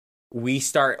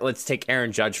 let's take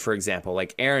Aaron Judge, for example.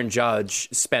 Like, Aaron Judge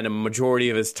spent a majority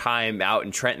of his time out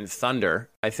in Trenton Thunder,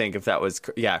 I think, if that was,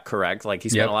 correct. Like, he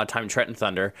spent a lot of time in Trenton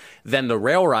Thunder, then the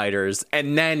Rail Riders,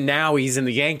 and then now he's in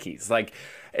the Yankees. Like,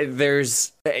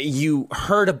 you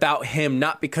heard about him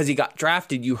not because he got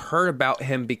drafted, you heard about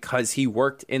him because he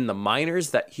worked in the minors,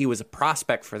 that he was a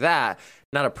prospect for that,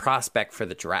 not a prospect for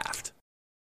the draft.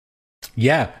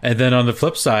 Yeah, and then on the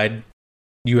flip side,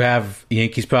 you have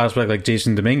Yankees prospect like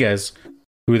Jason Dominguez,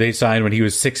 who they signed when he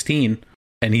was 16,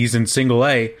 and he's in Single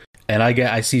A. And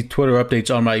I see Twitter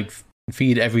updates on my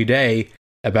feed every day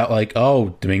about like,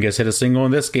 oh, Dominguez hit a single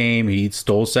in this game, he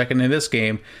stole second in this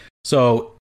game.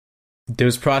 So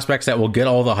there's prospects that will get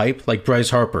all the hype, like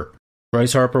Bryce Harper.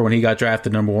 Bryce Harper, when he got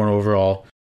drafted number 1 overall,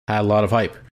 had a lot of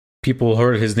hype. People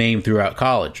heard his name throughout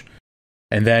college.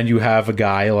 And then you have a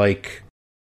guy like,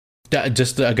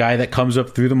 just a guy that comes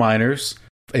up through the minors,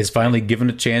 is finally given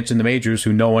a chance in the majors,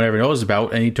 who no one ever knows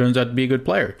about, and he turns out to be a good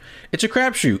player. It's a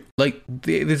crapshoot. Like,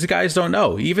 these guys don't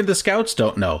know. Even the scouts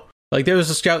don't know. Like, there was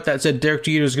a scout that said Derek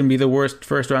Jeter is going to be the worst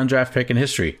first-round draft pick in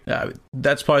history.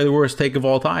 That's probably the worst take of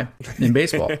all time in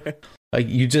baseball. Like,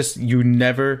 you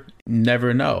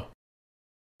never know.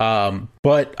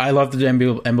 But I love the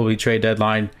MLB trade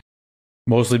deadline,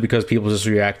 mostly because people just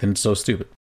react and it's so stupid.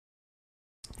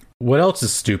 What else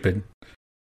is stupid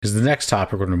is the next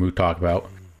topic we're going to talk about.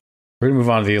 We're going to move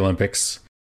on to the Olympics.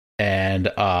 And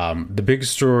the big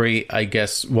story,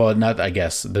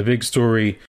 the big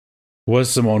story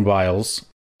was Simone Biles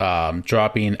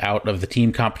dropping out of the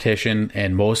team competition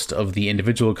and most of the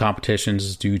individual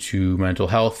competitions due to mental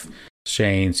health.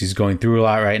 She's going through a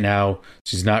lot right now.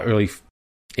 She's not really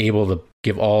able to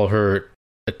give all her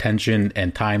attention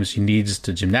and time she needs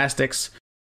to gymnastics.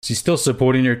 She's still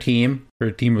supporting her team. Her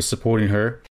team was supporting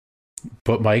her.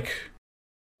 But Mike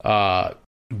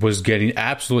was getting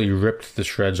absolutely ripped to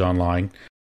shreds online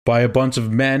by a bunch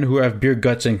of men who have beer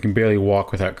guts and can barely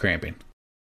walk without cramping.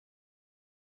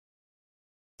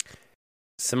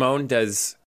 Simone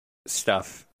does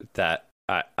stuff that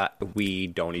we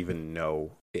don't even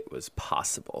know it was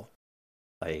possible.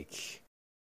 Like,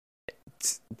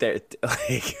 it's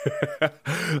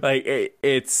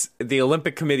the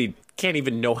Olympic Committee can't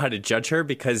even know how to judge her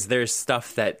because there's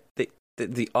stuff that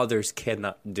the others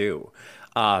cannot do.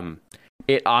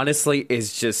 It honestly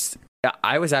is just.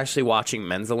 I was actually watching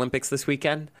men's Olympics this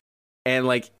weekend, and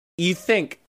like, you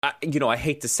think, I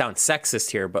hate to sound sexist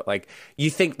here, but like, you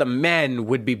think the men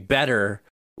would be better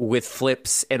with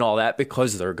flips and all that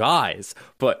because they're guys,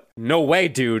 but no way,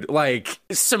 dude. Like,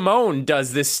 Simone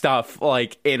does this stuff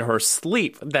like in her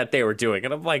sleep that they were doing,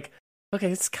 and I'm like,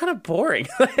 okay, it's kind of boring.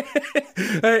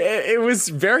 It was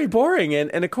very boring,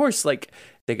 and of course, like,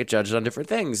 they get judged on different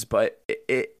things, but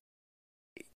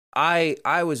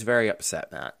I was very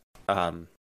upset, Matt. I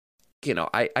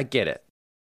get it.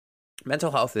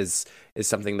 Mental health is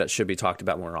something that should be talked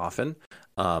about more often.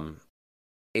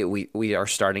 We are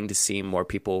starting to see more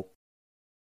people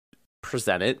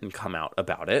present it and come out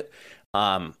about it.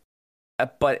 But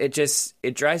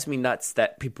it drives me nuts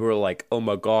that people are like, oh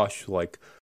my gosh, like,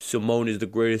 Simone is the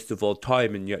greatest of all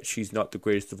time, and yet she's not the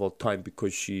greatest of all time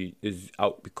because she is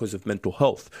out because of mental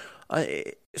health.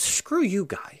 Screw you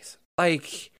guys.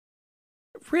 Like,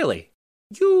 really,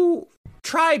 you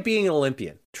try being an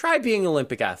Olympian. Try being an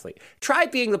Olympic athlete. Try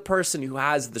being the person who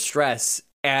has the stress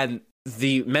and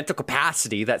the mental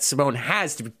capacity that Simone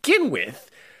has to begin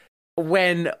with,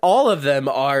 when all of them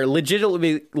are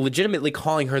legitimately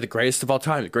calling her the greatest of all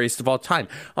time, the greatest of all time.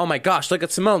 Oh my gosh, look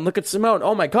at Simone, look at Simone.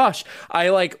 Oh my gosh.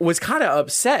 I was kind of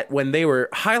upset when they were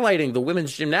highlighting the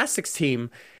women's gymnastics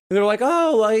team. And they're like,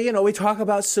 oh, we talk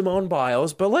about Simone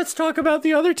Biles, but let's talk about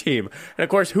the other team. And of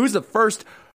course, who's the first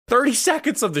 30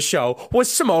 seconds of the show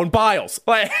was Simone Biles.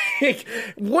 Like,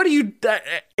 what do you,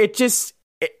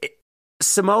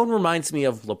 Simone reminds me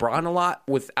of LeBron a lot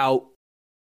without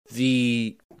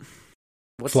the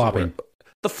flopping.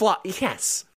 The flop.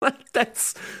 Yes.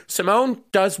 That's Simone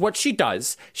does what she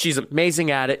does. She's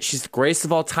amazing at it. She's the greatest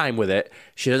of all time with it.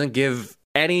 She doesn't give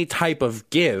any type of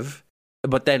give,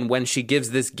 but then when she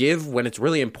gives this give, when it's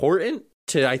really important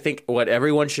to, I think, what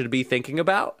everyone should be thinking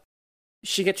about,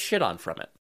 she gets shit on from it.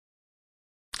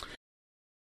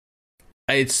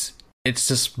 It's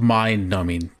just mind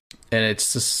numbing, and it's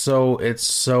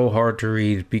so hard to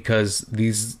read because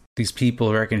these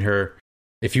people reckon her.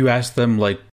 If you ask them,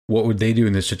 like, what would they do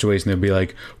in this situation, they'll be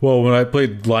like, well, when I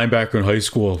played linebacker in high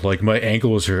school, like, my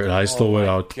ankle was hurt and I still went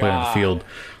out to play on the field.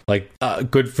 Like,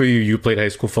 good for you. You played high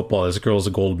school football. This girl's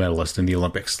a gold medalist in the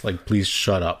Olympics. Like, please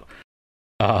shut up.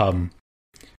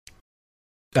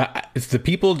 If the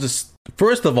people just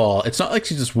first of all, it's not like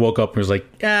she just woke up and was like,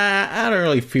 "Yeah, I don't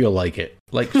really feel like it."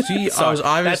 Like she, So, I was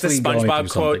obviously that's a going SpongeBob through quote.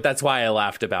 something. That's why I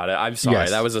laughed about it. I'm sorry.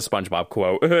 Yes. That was a SpongeBob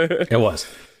quote. It was.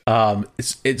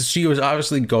 She was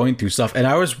obviously going through stuff,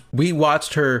 and we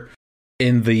watched her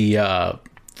in the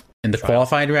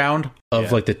qualifying round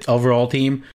of like the overall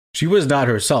team. She was not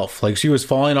herself. Like she was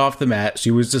falling off the mat.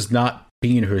 She was just not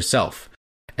being herself.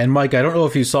 And Mike, I don't know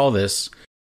if you saw this,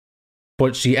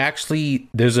 but she actually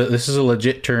this is a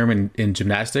legit term in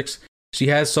gymnastics. She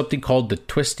has something called the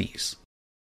twisties.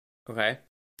 Okay.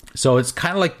 So it's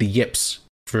kind of like the yips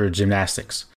for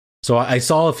gymnastics. So I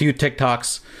saw a few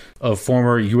TikToks of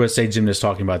former USA gymnasts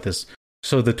talking about this.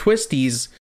 So the twisties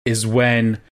is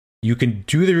when you can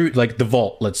do the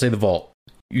vault. Let's say the vault.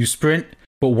 You sprint,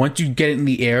 but once you get in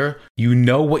the air, you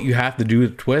know what you have to do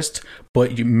to twist,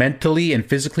 but you mentally and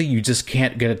physically you just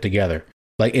can't get it together.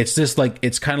 Like it's just like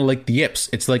it's kind of like the yips.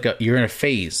 It's like you're in a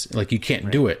phase, like you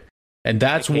can't do it, and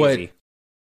that's Like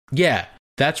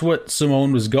that's what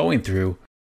Simone was going through,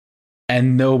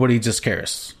 and nobody just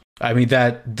cares. I mean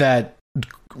that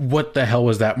what the hell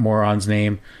was that moron's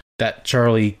name? That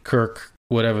Charlie Kirk,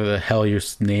 whatever the hell your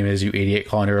name is, you idiot,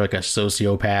 calling her like a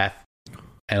sociopath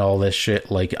and all this shit.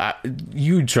 Like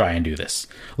you try and do this.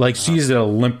 Like she's an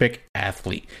Olympic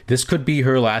athlete. This could be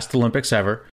her last Olympics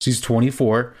ever. She's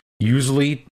 24.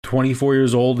 Usually 24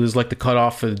 years old is like the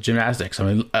cutoff for gymnastics.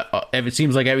 I mean, it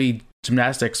seems like every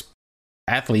gymnastics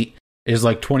athlete is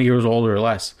like 20 years old or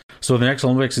less. So the next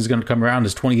Olympics is going to come around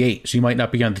as 28. She might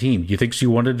not be on the team. You think she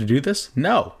wanted to do this?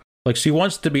 No. Like she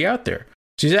wants to be out there.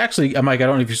 She's actually, Mike, I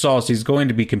don't know if you saw, she's going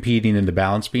to be competing in the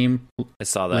balance beam. I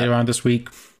saw that later on this week.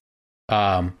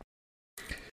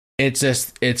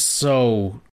 It's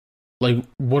so like,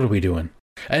 what are we doing?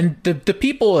 And the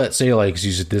people that say like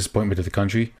she's a disappointment to the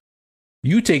country,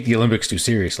 you take the Olympics too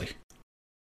seriously.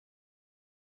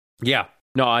 Yeah.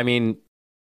 No, I mean,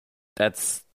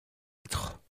 that's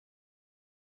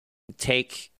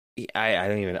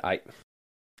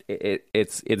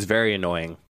it's very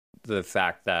annoying, the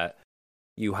fact that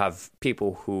you have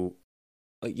people who,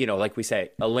 you know, like we say,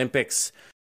 Olympics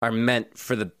are meant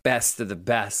for the best of the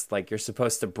best. Like you're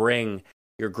supposed to bring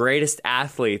your greatest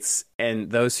athletes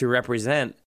and those who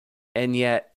represent, and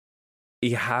yet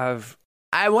you have,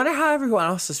 I wonder how everyone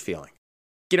else is feeling.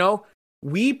 You know,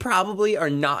 we probably are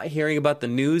not hearing about the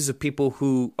news of people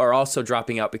who are also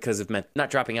dropping out because of not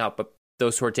dropping out, but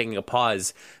those who are taking a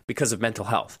pause because of mental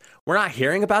health. We're not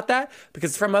hearing about that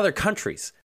because it's from other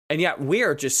countries. And yet we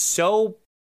are just so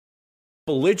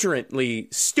belligerently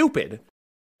stupid.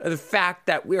 The fact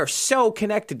that we are so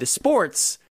connected to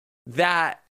sports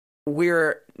that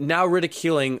we're now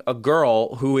ridiculing a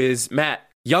girl who is, Matt,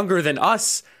 younger than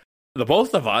us, the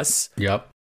both of us. Yep.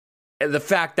 And the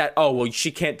fact that, oh, well,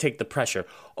 she can't take the pressure.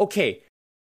 Okay.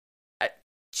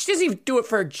 She doesn't even do it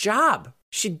for a job.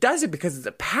 She does it because it's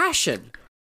a passion.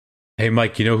 Hey,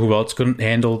 Mike, you know who else couldn't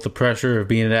handle the pressure of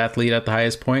being an athlete at the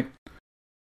highest point?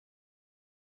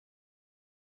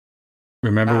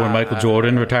 Remember when Michael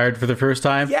Jordan retired for the first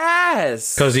time?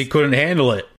 Yes. Because he couldn't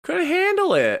handle it. Couldn't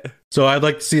handle it. So I'd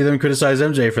like to see them criticize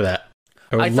MJ for that.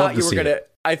 I thought you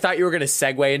were gonna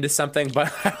segue into something,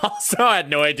 but I also had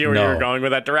no idea where you were going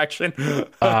with that direction.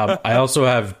 I also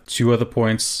have two other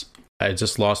points. I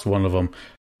just lost one of them.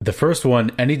 The first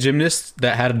one, any gymnast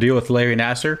that had to deal with Larry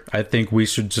Nassar, I think we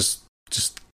should just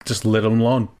let him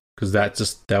alone, because that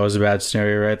was a bad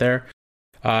scenario right there.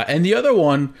 And the other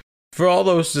one, for all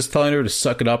those just telling her to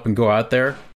suck it up and go out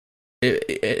there,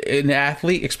 an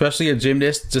athlete, especially a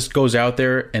gymnast, just goes out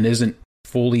there and isn't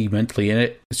fully mentally in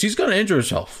it, she's going to injure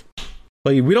herself.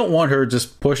 Like, we don't want her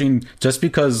just pushing, just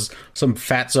because some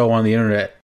fatso on the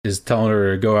internet is telling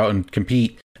her to go out and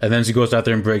compete, and then she goes out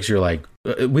there and breaks your leg.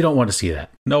 We don't want to see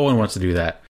that. No one wants to do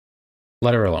that.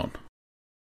 Let her alone.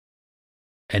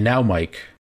 And now, Mike,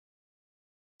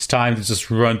 it's time to just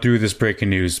run through this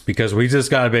breaking news, because we just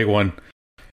got a big one.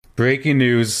 Breaking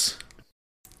news.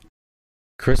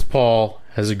 Chris Paul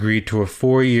has agreed to a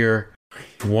 4-year,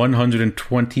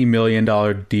 $120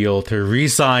 million deal to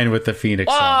re-sign with the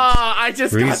Phoenix Suns. I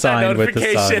just got that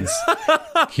notification. With the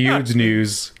Suns. Huge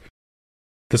news.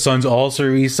 The Suns also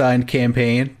re-signed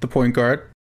Campaign, the point guard.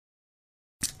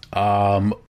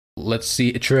 Let's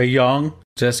see. Trae Young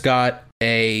just got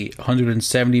a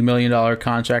 $170 million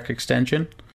contract extension.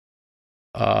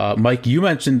 Mike, you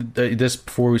mentioned this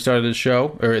before we started the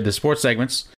show, or the sports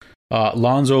segments.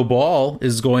 Lonzo Ball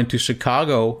is going to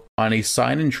Chicago on a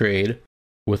sign and trade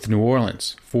with New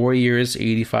Orleans. 4 years,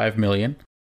 $85 million.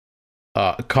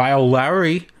 Kyle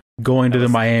Lowry going to the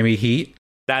Miami Heat.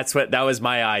 That was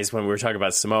my eyes when we were talking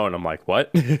about Simone. I'm like,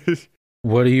 what?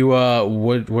 What do you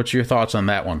what's your thoughts on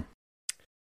that one?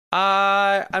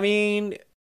 I mean,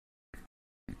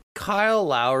 Kyle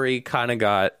Lowry kind of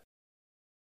got.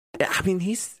 I mean,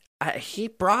 he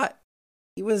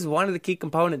was one of the key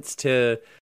components to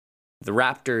the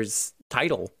Raptors'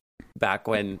 title back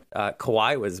when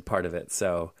Kawhi was a part of it.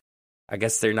 So I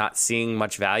guess they're not seeing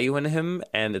much value in him,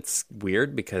 and it's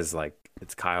weird because like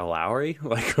it's Kyle Lowry.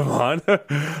 Like, come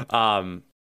on.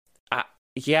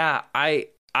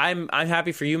 I'm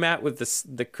happy for you, Matt, with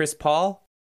the Chris Paul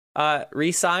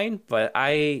re-sign, but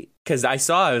because I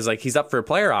was like, he's up for a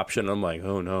player option. I'm like,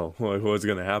 oh no, what's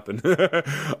gonna happen?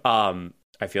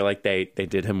 I feel like they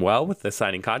did him well with the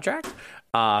signing contract,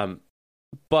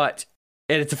 but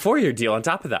and it's a 4-year deal on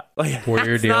top of that. Like,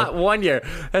 4-year deal, not 1 year.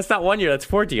 That's not 1 year. That's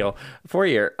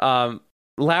 4-year.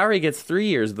 Lowry gets 3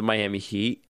 years of the Miami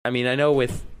Heat. I mean, I know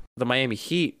with the Miami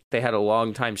Heat, they had a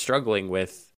long time struggling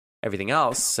with everything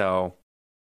else. So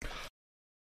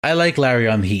I like Larry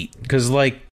on the Heat because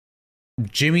like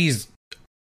Jimmy's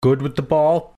good with the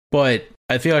ball, but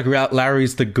I feel like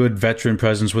Larry's the good veteran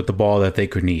presence with the ball that they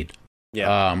could need.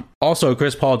 Yeah. Also,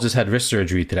 Chris Paul just had wrist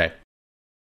surgery today,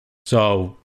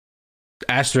 so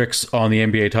asterisks on the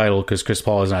NBA title because Chris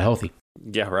Paul is not healthy.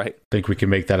 Yeah, right. I think we can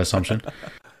make that assumption.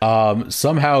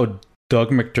 Somehow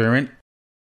Doug McDermott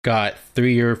got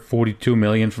 3-year, $42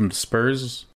 million from the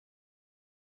Spurs.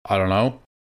 I don't know.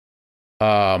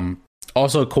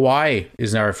 Also, Kawhi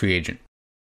is now a free agent.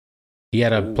 He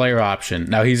had a player option.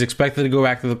 Now he's expected to go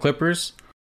back to the Clippers,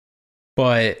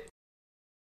 but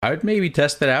I would maybe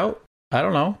test it out. I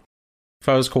don't know. If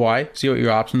I was Kawhi, see what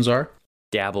your options are.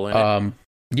 Dabble in it.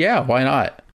 Yeah, why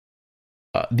not?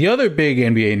 The other big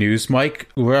NBA news, Mike,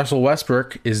 Russell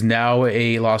Westbrook is now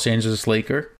a Los Angeles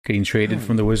Laker, getting traded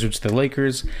from the Wizards to the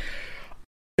Lakers.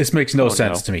 This makes no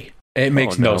sense to me. It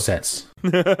makes no sense.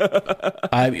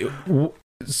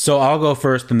 So I'll go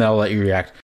first and then I'll let you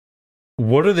react.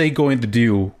 What are they going to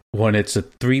do when it's a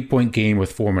 3-point game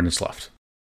with 4 minutes left?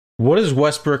 What is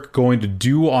Westbrook going to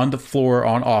do on the floor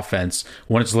on offense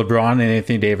when it's LeBron and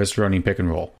Anthony Davis running pick and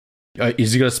roll?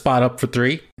 Is he going to spot up for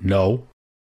 3? No.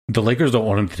 The Lakers don't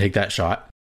want him to take that shot.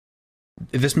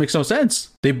 This makes no sense.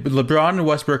 LeBron and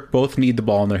Westbrook both need the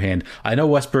ball in their hand. I know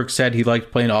Westbrook said he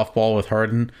liked playing off ball with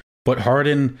Harden, but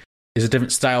Harden is a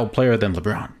different style player than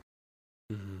LeBron.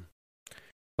 Mm-hmm.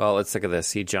 Well, let's look at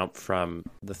this. He jumped from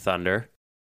the Thunder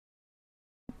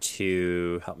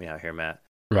to, help me out here, Matt.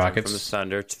 Rockets. From the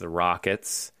Thunder to the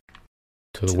Rockets.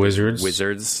 To the Wizards.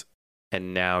 Wizards.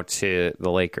 And now to the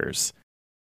Lakers.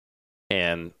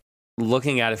 And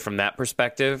looking at it from that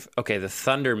perspective, okay, the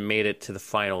Thunder made it to the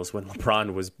finals when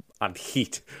LeBron was on the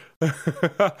Heat.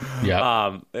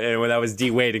 Yeah. And when that was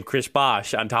D Wade and Chris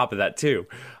Bosh on top of that too.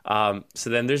 So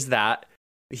then there's that.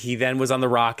 He then was on the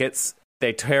Rockets.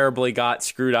 They terribly got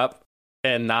screwed up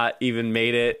and not even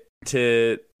made it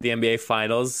to the NBA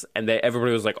Finals. And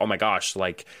everybody was like, oh my gosh,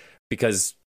 like,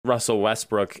 because Russell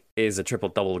Westbrook is a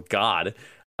triple-double god,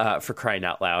 for crying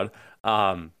out loud.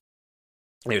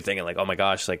 They were thinking like, oh my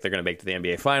gosh, like they're going to make it to the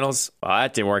NBA Finals. Well,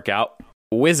 that didn't work out.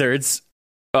 Wizards,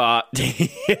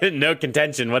 no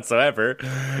contention whatsoever.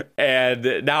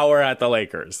 And now we're at the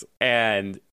Lakers.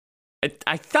 And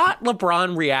I thought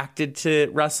LeBron reacted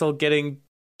to Russell getting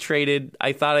traded.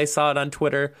 I thought I saw it on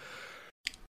Twitter.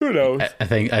 Who knows? I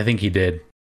think he did.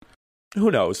 Who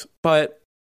knows? But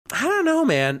I don't know,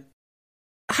 man.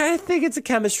 I think it's a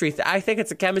chemistry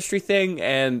thing,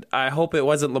 and I hope it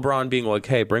wasn't LeBron being like,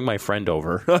 "Hey, bring my friend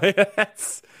over."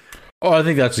 Oh, I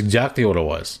think that's exactly what it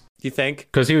was. You think?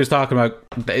 Because he was talking about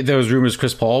there was rumors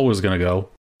Chris Paul was going to go.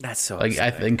 That's so like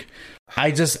upsetting.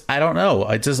 I don't know.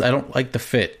 I don't like the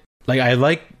fit. Like I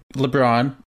like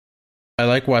LeBron, I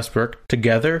like Westbrook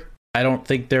together. I don't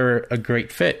think they're a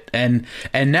great fit. And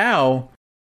now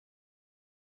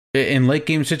in late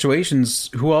game situations,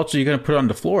 who else are you going to put on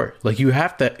the floor? Like you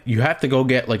have to go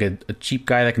get like a cheap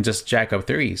guy that can just jack up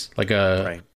threes, like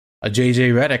a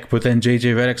JJ Redick. But then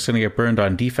JJ Redick's going to get burned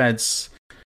on defense.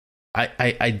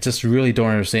 I just really don't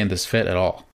understand this fit at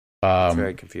all. It's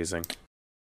very confusing.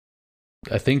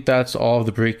 I think that's all of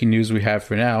the breaking news we have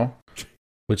for now,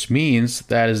 which means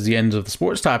that is the end of the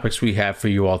sports topics we have for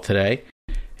you all today.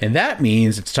 And that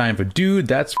means it's time for Dude,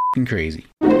 That's F***ing Crazy.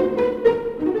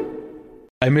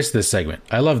 I miss this segment.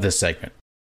 I love this segment.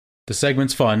 The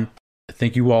segment's fun. I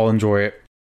think you all enjoy it.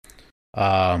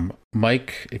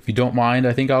 Mike, if you don't mind,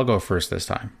 I think I'll go first this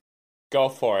time. Go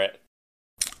for it.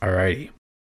 Alrighty.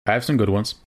 I have some good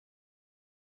ones.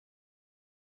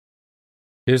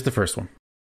 Here's the first one.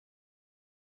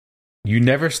 You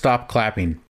never stop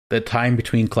clapping. The time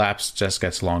between claps just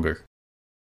gets longer.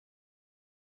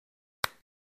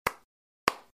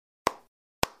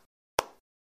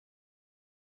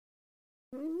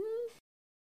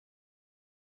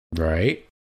 Right.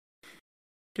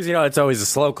 Because, it's always a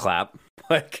slow clap.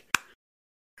 Like,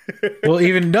 Well,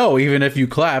 even if you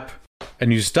clap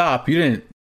and you stop, you didn't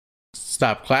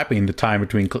stop clapping. The time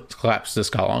between claps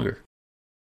just got longer.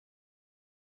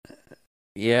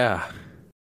 yeah.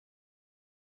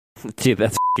 Dude,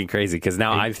 that's fucking crazy. Because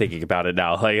now I'm thinking about it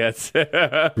now. Like, that's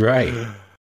right.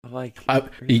 Like,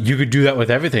 you could do that with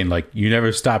everything. Like, you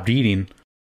never stopped eating.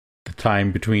 The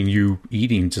time between you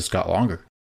eating just got longer.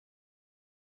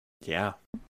 yeah.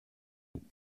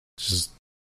 Just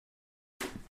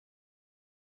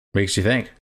makes you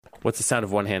think. What's the sound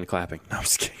of one hand clapping? No, I'm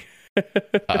just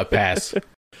kidding. Pass.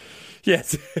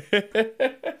 Yes.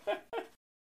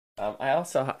 I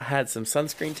also had some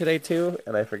sunscreen today too,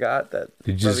 and I forgot that.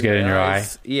 Did you just get in your eye?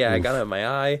 Yeah, Oof. I got it in my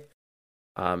eye.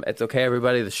 It's okay,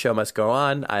 everybody. The show must go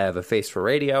on. I have a face for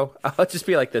radio. I'll just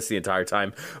be like this the entire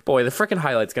time. Boy, the freaking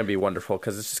highlight's going to be wonderful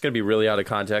because it's just going to be really out of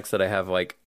context that I have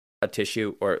like a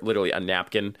tissue or literally a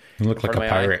napkin. You look like a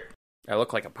pirate. I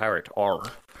look like a pirate. Arr.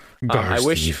 I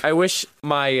wish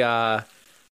my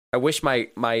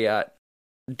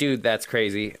dude, that's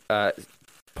crazy.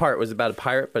 Part was about a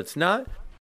pirate, but it's not.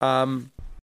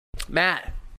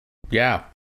 Matt. Yeah.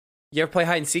 You ever play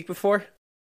hide and seek before?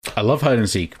 I love hide and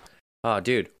seek. Oh,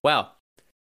 dude. Well,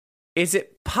 is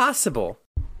it possible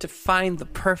to find the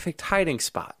perfect hiding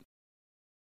spot?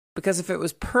 Because if it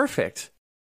was perfect,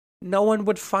 no one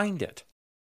would find it.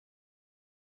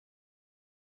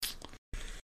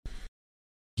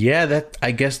 Yeah,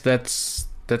 I guess that's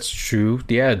true.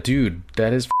 Yeah, dude,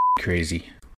 that is crazy.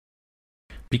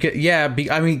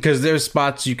 Because there's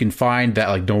spots you can find that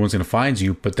like no one's gonna find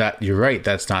you, but that you're right,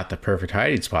 that's not the perfect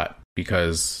hiding spot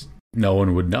because no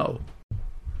one would know.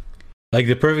 Like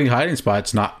the perfect hiding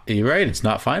spot's not. You're right, it's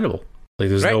not findable. Like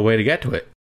there's no way to get to it.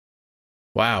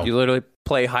 Wow. You literally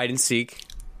play hide and seek,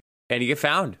 and you get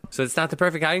found. So it's not the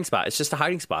perfect hiding spot. It's just a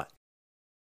hiding spot.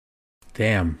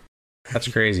 Damn, that's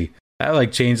crazy. That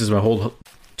like changes my whole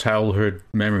childhood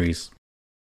memories.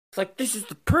 It's like, this is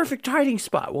the perfect hiding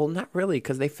spot. Well, not really,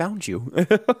 because they found you.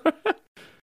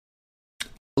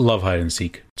 Love hide and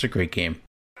seek. It's a great game.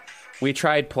 We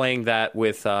tried playing that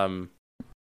with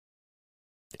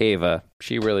Ava.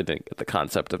 She really didn't get the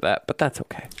concept of that, but that's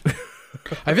okay.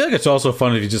 I feel like it's also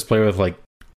fun if you just play with like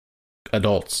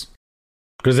adults.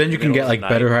 Because then you can get like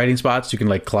better hiding spots. You can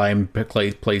like climb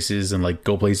places and like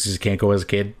go places you can't go as a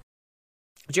kid.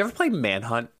 Did you ever play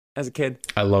Manhunt as a kid?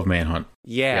 I love Manhunt.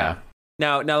 Yeah.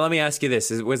 Now let me ask you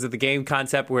this: was it the game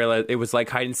concept where it was like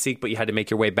hide and seek, but you had to make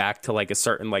your way back to like a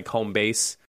certain like home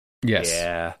base? Yes.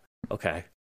 Yeah. Okay.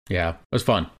 Yeah, it was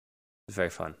fun. It was very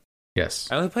fun. Yes.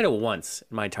 I only played it once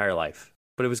in my entire life,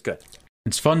 but it was good.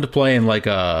 It's fun to play in like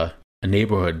a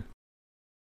neighborhood.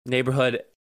 Neighborhood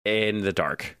in the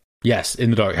dark. Yes, in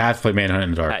the dark. You have to play Manhunt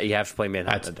in the dark. You have to play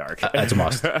Manhunt in the dark. That's a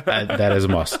must. That is a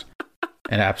must.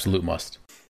 An absolute must.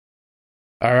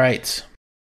 All right.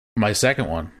 My second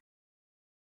one.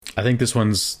 I think this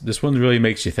one really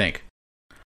makes you think.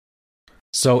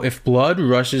 So if blood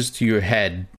rushes to your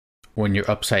head when you're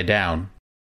upside down,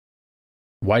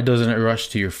 why doesn't it rush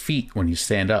to your feet when you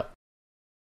stand up?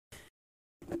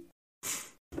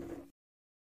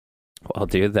 Well,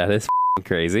 dude, that is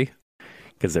crazy.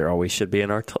 Because there always should be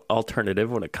an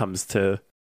alternative when it comes to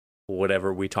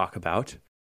whatever we talk about.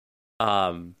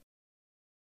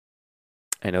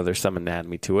 I know there's some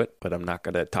anatomy to it, but I'm not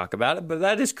going to talk about it. But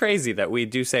that is crazy that we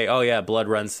do say, "Oh yeah, blood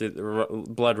rushes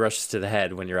to the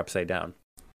head when you're upside down."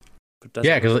 But it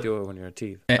doesn't really do it when you're on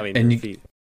teeth. And feet.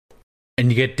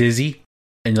 And you get dizzy,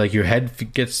 and like your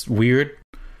head gets weird.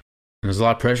 And there's a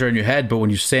lot of pressure on your head, but when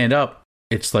you stand up,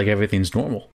 it's like everything's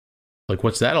normal. Like,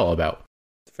 what's that all about?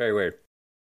 It's very weird.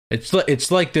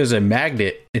 It's like there's a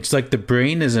magnet. It's like the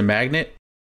brain is a magnet,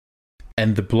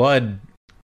 and the blood.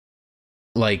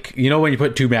 Like, you know when you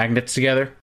put two magnets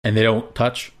together and they don't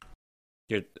touch?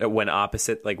 When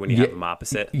opposite, like when you have them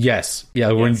opposite? Yes.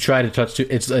 Yeah, when you try to touch two,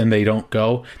 and they don't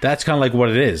go. That's kind of like what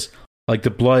it is. Like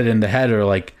the blood and the head are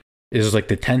like, is like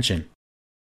the tension.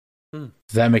 Does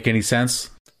that make any sense?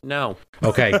 No.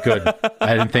 Okay, good.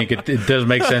 I didn't think it doesn't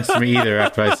make sense to me either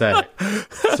after I said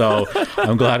it. So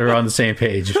I'm glad we're on the same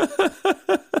page.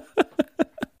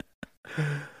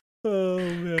 Oh,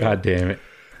 man. God damn it.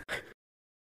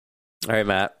 All right,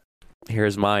 Matt.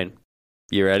 Here's mine.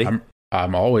 You ready?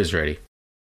 I'm always ready.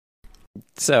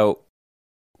 So,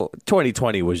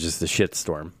 2020 was just a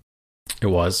shitstorm. It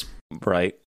was.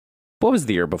 Right. What was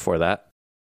the year before that?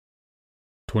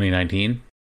 2019.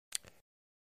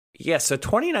 Yeah, so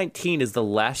 2019 is the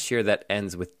last year that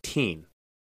ends with teen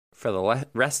for the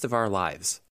rest of our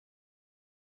lives.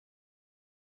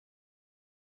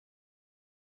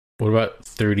 What about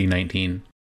 3019?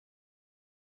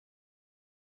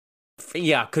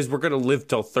 Yeah, because we're going to live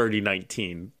till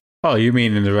 3019. Oh, you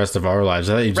mean in the rest of our lives?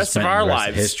 I thought you Rest just of meant our the rest lives.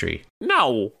 of history.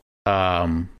 No.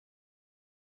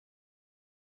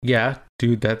 Yeah,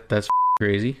 dude, that's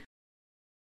crazy.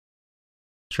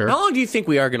 Sure. How long do you think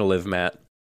we are going to live, Matt?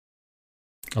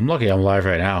 I'm lucky I'm alive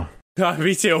right now.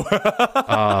 Me too.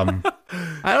 I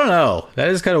don't know. That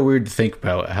is kind of weird to think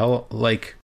about. How,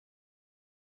 like,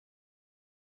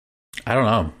 I don't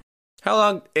know. How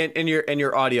long in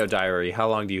your audio diary? How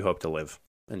long do you hope to live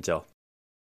until?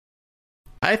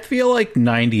 I feel like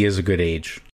 90 is a good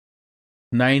age.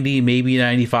 90, maybe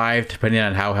 95, depending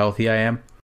on how healthy I am.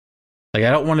 Like, I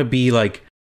don't want to be like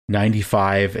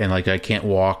 95 and like I can't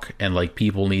walk and like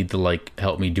people need to like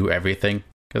help me do everything,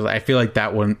 because I feel like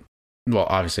that one. Well,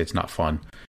 obviously it's not fun,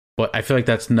 but I feel like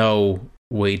that's no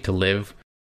way to live.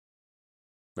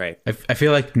 Right. I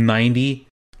feel like 90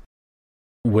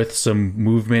 with some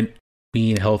movement,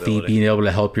 being healthy, being able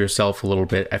to help yourself a little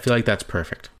bit. I feel like that's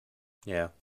perfect. Yeah.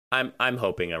 I'm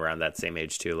hoping around that same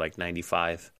age too, like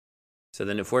 95. So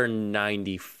then if we're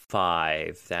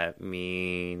 95, that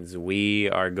means we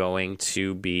are going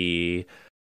to be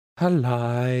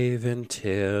alive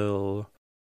until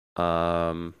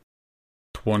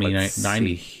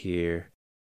 2090 here.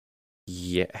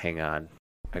 Yeah, hang on.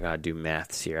 I gotta do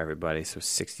maths here, everybody. So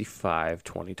 65,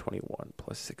 2021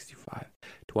 plus 65,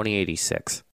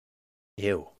 2086.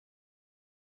 Ew.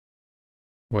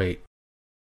 Wait.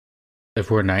 If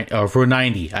we're 90, I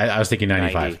was thinking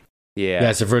 95. 90. Yeah.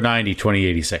 Yes, if we're 90,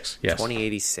 2086. Yes.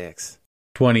 2086.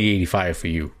 2085 for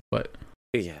you, but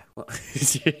Yeah. Well,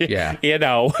 yeah. You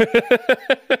know.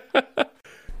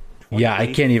 Yeah, I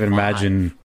can't even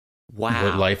imagine wow.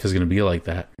 what life is going to be like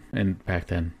that and back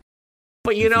then.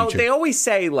 But you know, future. they always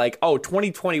say like, oh,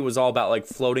 2020 was all about like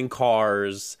floating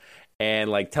cars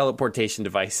and like teleportation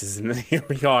devices, and then here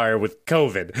we are with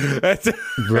COVID.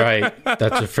 Right.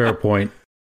 That's a fair point.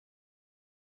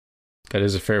 That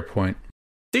is a fair point.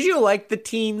 Did you like the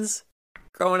teens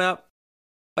growing up?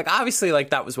 Like, obviously, like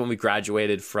that was when we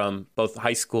graduated from both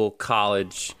high school,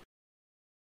 college.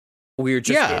 We were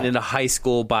just getting into high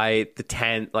school by the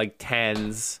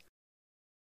tens.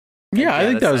 Yeah, I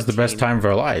think that was the best time of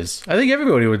our lives. I think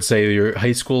everybody would say your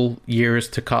high school years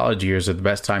to college years are the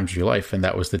best times of your life, and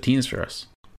that was the teens for us.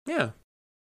 Yeah.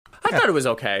 I thought it was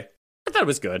okay. I thought it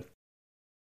was good.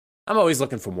 I'm always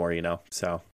looking for more, you know,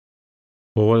 so.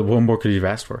 Well, what more could you have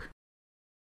asked for?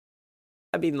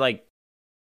 I mean, like,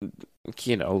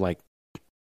 you know, like,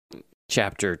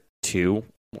 chapter 2,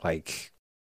 like,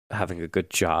 having a good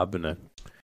job and a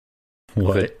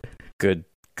good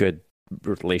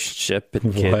relationship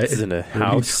and kids and a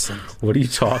house. What are you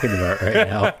talking about right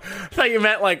now? I thought you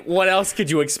meant, like, what else could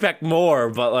you expect more?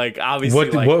 But, like,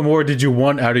 obviously, what more did you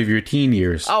want out of your teen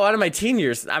years? Oh, out of my teen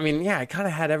years, I mean, yeah, I kind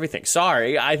of had everything.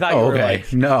 Sorry, I thought you were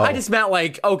like, no. I just meant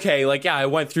like, okay, like, yeah, I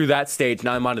went through that stage.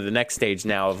 Now I'm on to the next stage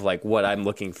now of like what I'm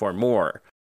looking for more.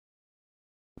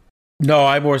 No,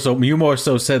 you more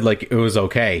so said like it was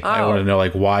okay. Oh. I want to know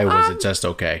like why was it just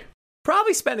okay?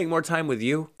 Probably spending more time with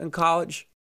you in college.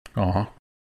 Uh-huh.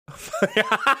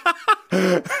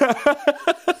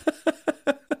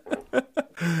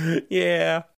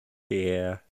 Yeah.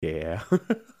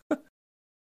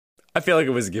 I feel like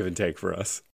it was a give and take for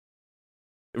us.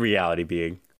 Reality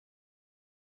being.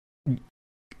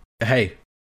 Hey,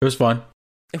 it was fun.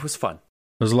 It was fun.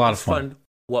 It was a lot of fun.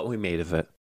 What we made of it.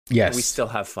 Yes. And we still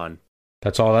have fun.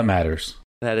 That's all that matters.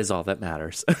 That is all that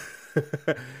matters.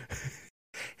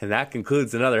 And that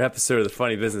concludes another episode of the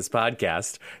Funny Business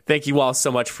Podcast. Thank you all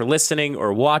so much for listening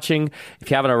or watching. If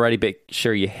you haven't already, make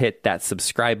sure you hit that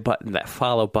subscribe button, that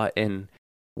follow button,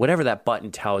 whatever that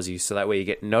button tells you, so that way you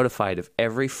get notified of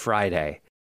every Friday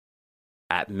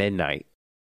at midnight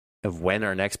of when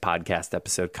our next podcast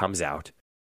episode comes out.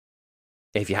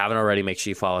 If you haven't already, make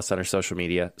sure you follow us on our social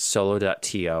media,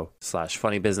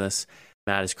 solo.to/funnybusiness.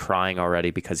 Matt is crying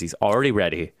already because he's already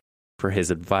ready for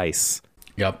his advice.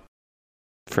 Yep.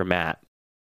 For Matt.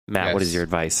 Matt, Yes. What is your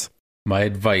advice? My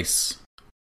advice: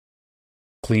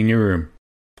 clean your room.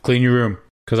 Clean your room.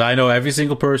 Because I know every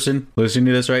single person listening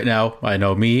to this right now. I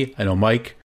know me. I know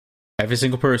Mike. Every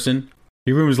single person.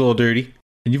 Your room is a little dirty,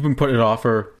 and you've been putting it off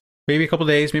for maybe a couple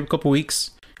days, maybe a couple weeks.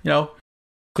 You know,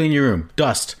 clean your room.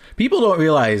 Dust. People don't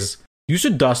realize you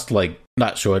should dust. Like,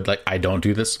 not should. Like, I don't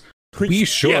do this. We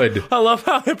should. Yeah, I love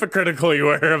how hypocritical you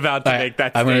were about to make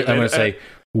that statement. I'm going to say,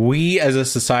 we as a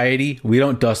society, we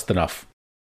don't dust enough.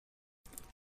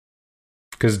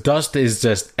 Because dust is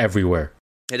just everywhere.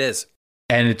 It is.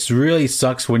 And it really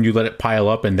sucks when you let it pile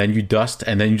up and then you dust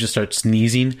and then you just start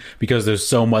sneezing because there's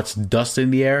so much dust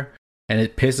in the air. And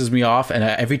it pisses me off. And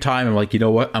every time I'm like, you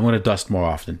know what? I'm going to dust more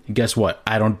often. And guess what?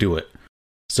 I don't do it.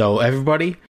 So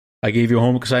everybody, I gave you a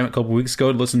homework assignment a couple weeks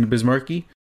ago to listen to Biz Markie.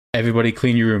 Everybody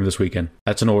clean your room this weekend.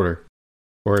 That's an order.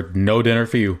 Or no dinner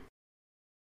for you.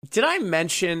 Did I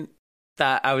mention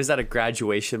that I was at a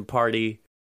graduation party?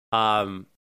 What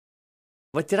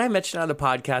did I mention on the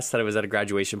podcast that I was at a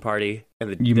graduation party?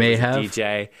 And you may have.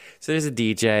 DJ. So there's a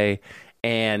DJ,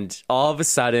 and all of a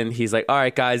sudden he's like, "All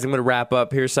right, guys, I'm going to wrap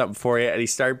up. Here's something for you." And he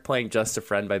started playing "Just a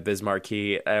Friend" by Biz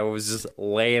Markie. And I was just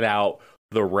laying out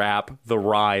the rap, the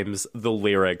rhymes, the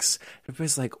lyrics.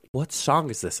 Everybody's like, "What song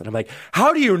is this?" And I'm like,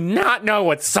 "How do you not know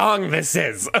what song this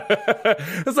is?"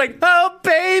 It's like, "Oh,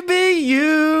 baby,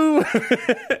 you."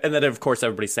 And then, of course,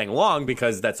 everybody sang along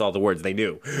because that's all the words they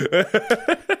knew.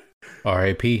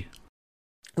 R.I.P.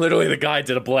 Literally, the guy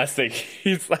did a blessing.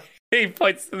 He's like, he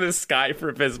points to the sky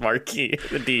for Biz Markie,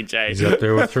 the DJ. He's up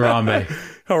there with Harambe.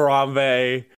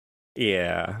 Harambe.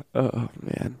 Yeah. Oh,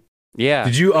 man. Yeah.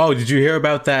 Did you hear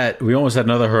about that? We almost had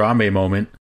another Harambe moment.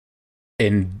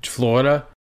 In Florida,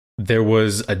 there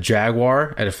was a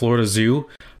jaguar at a Florida zoo.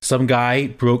 Some guy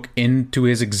broke into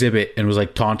his exhibit and was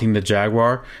like taunting the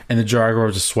jaguar, and the jaguar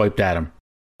just swiped at him.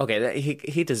 Okay,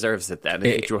 he deserves it then.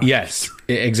 Yes,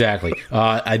 exactly.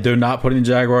 They're not putting the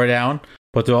jaguar down,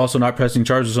 but they're also not pressing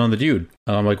charges on the dude.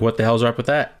 And I'm like, what the hell's up with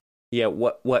that? Yeah,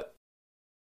 what?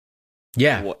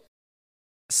 Yeah. What?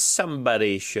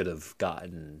 Somebody should have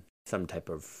gotten some type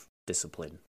of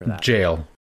discipline for that. Jail.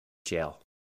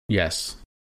 Yes.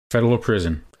 Federal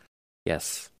prison.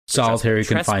 Yes. Solitary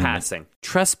confinement.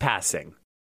 Trespassing.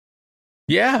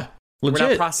 Yeah. Legit. We're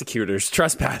not prosecutors.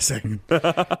 Trespassing.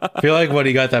 I feel like when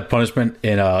he got that punishment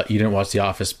in, you didn't watch The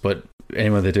Office, but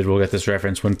anyone that did will get this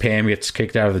reference. When Pam gets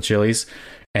kicked out of the Chili's,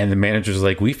 and the manager's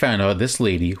like, "We found out this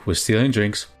lady was stealing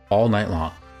drinks all night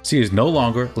long. She is no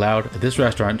longer allowed at this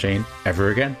restaurant chain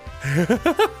ever again."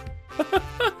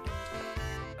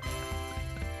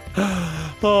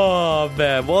 Oh,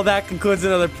 man. Well, that concludes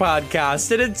another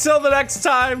podcast. And until the next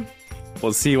time,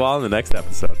 we'll see you all in the next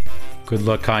episode. Good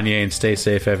luck, Kanye, and stay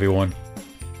safe, everyone.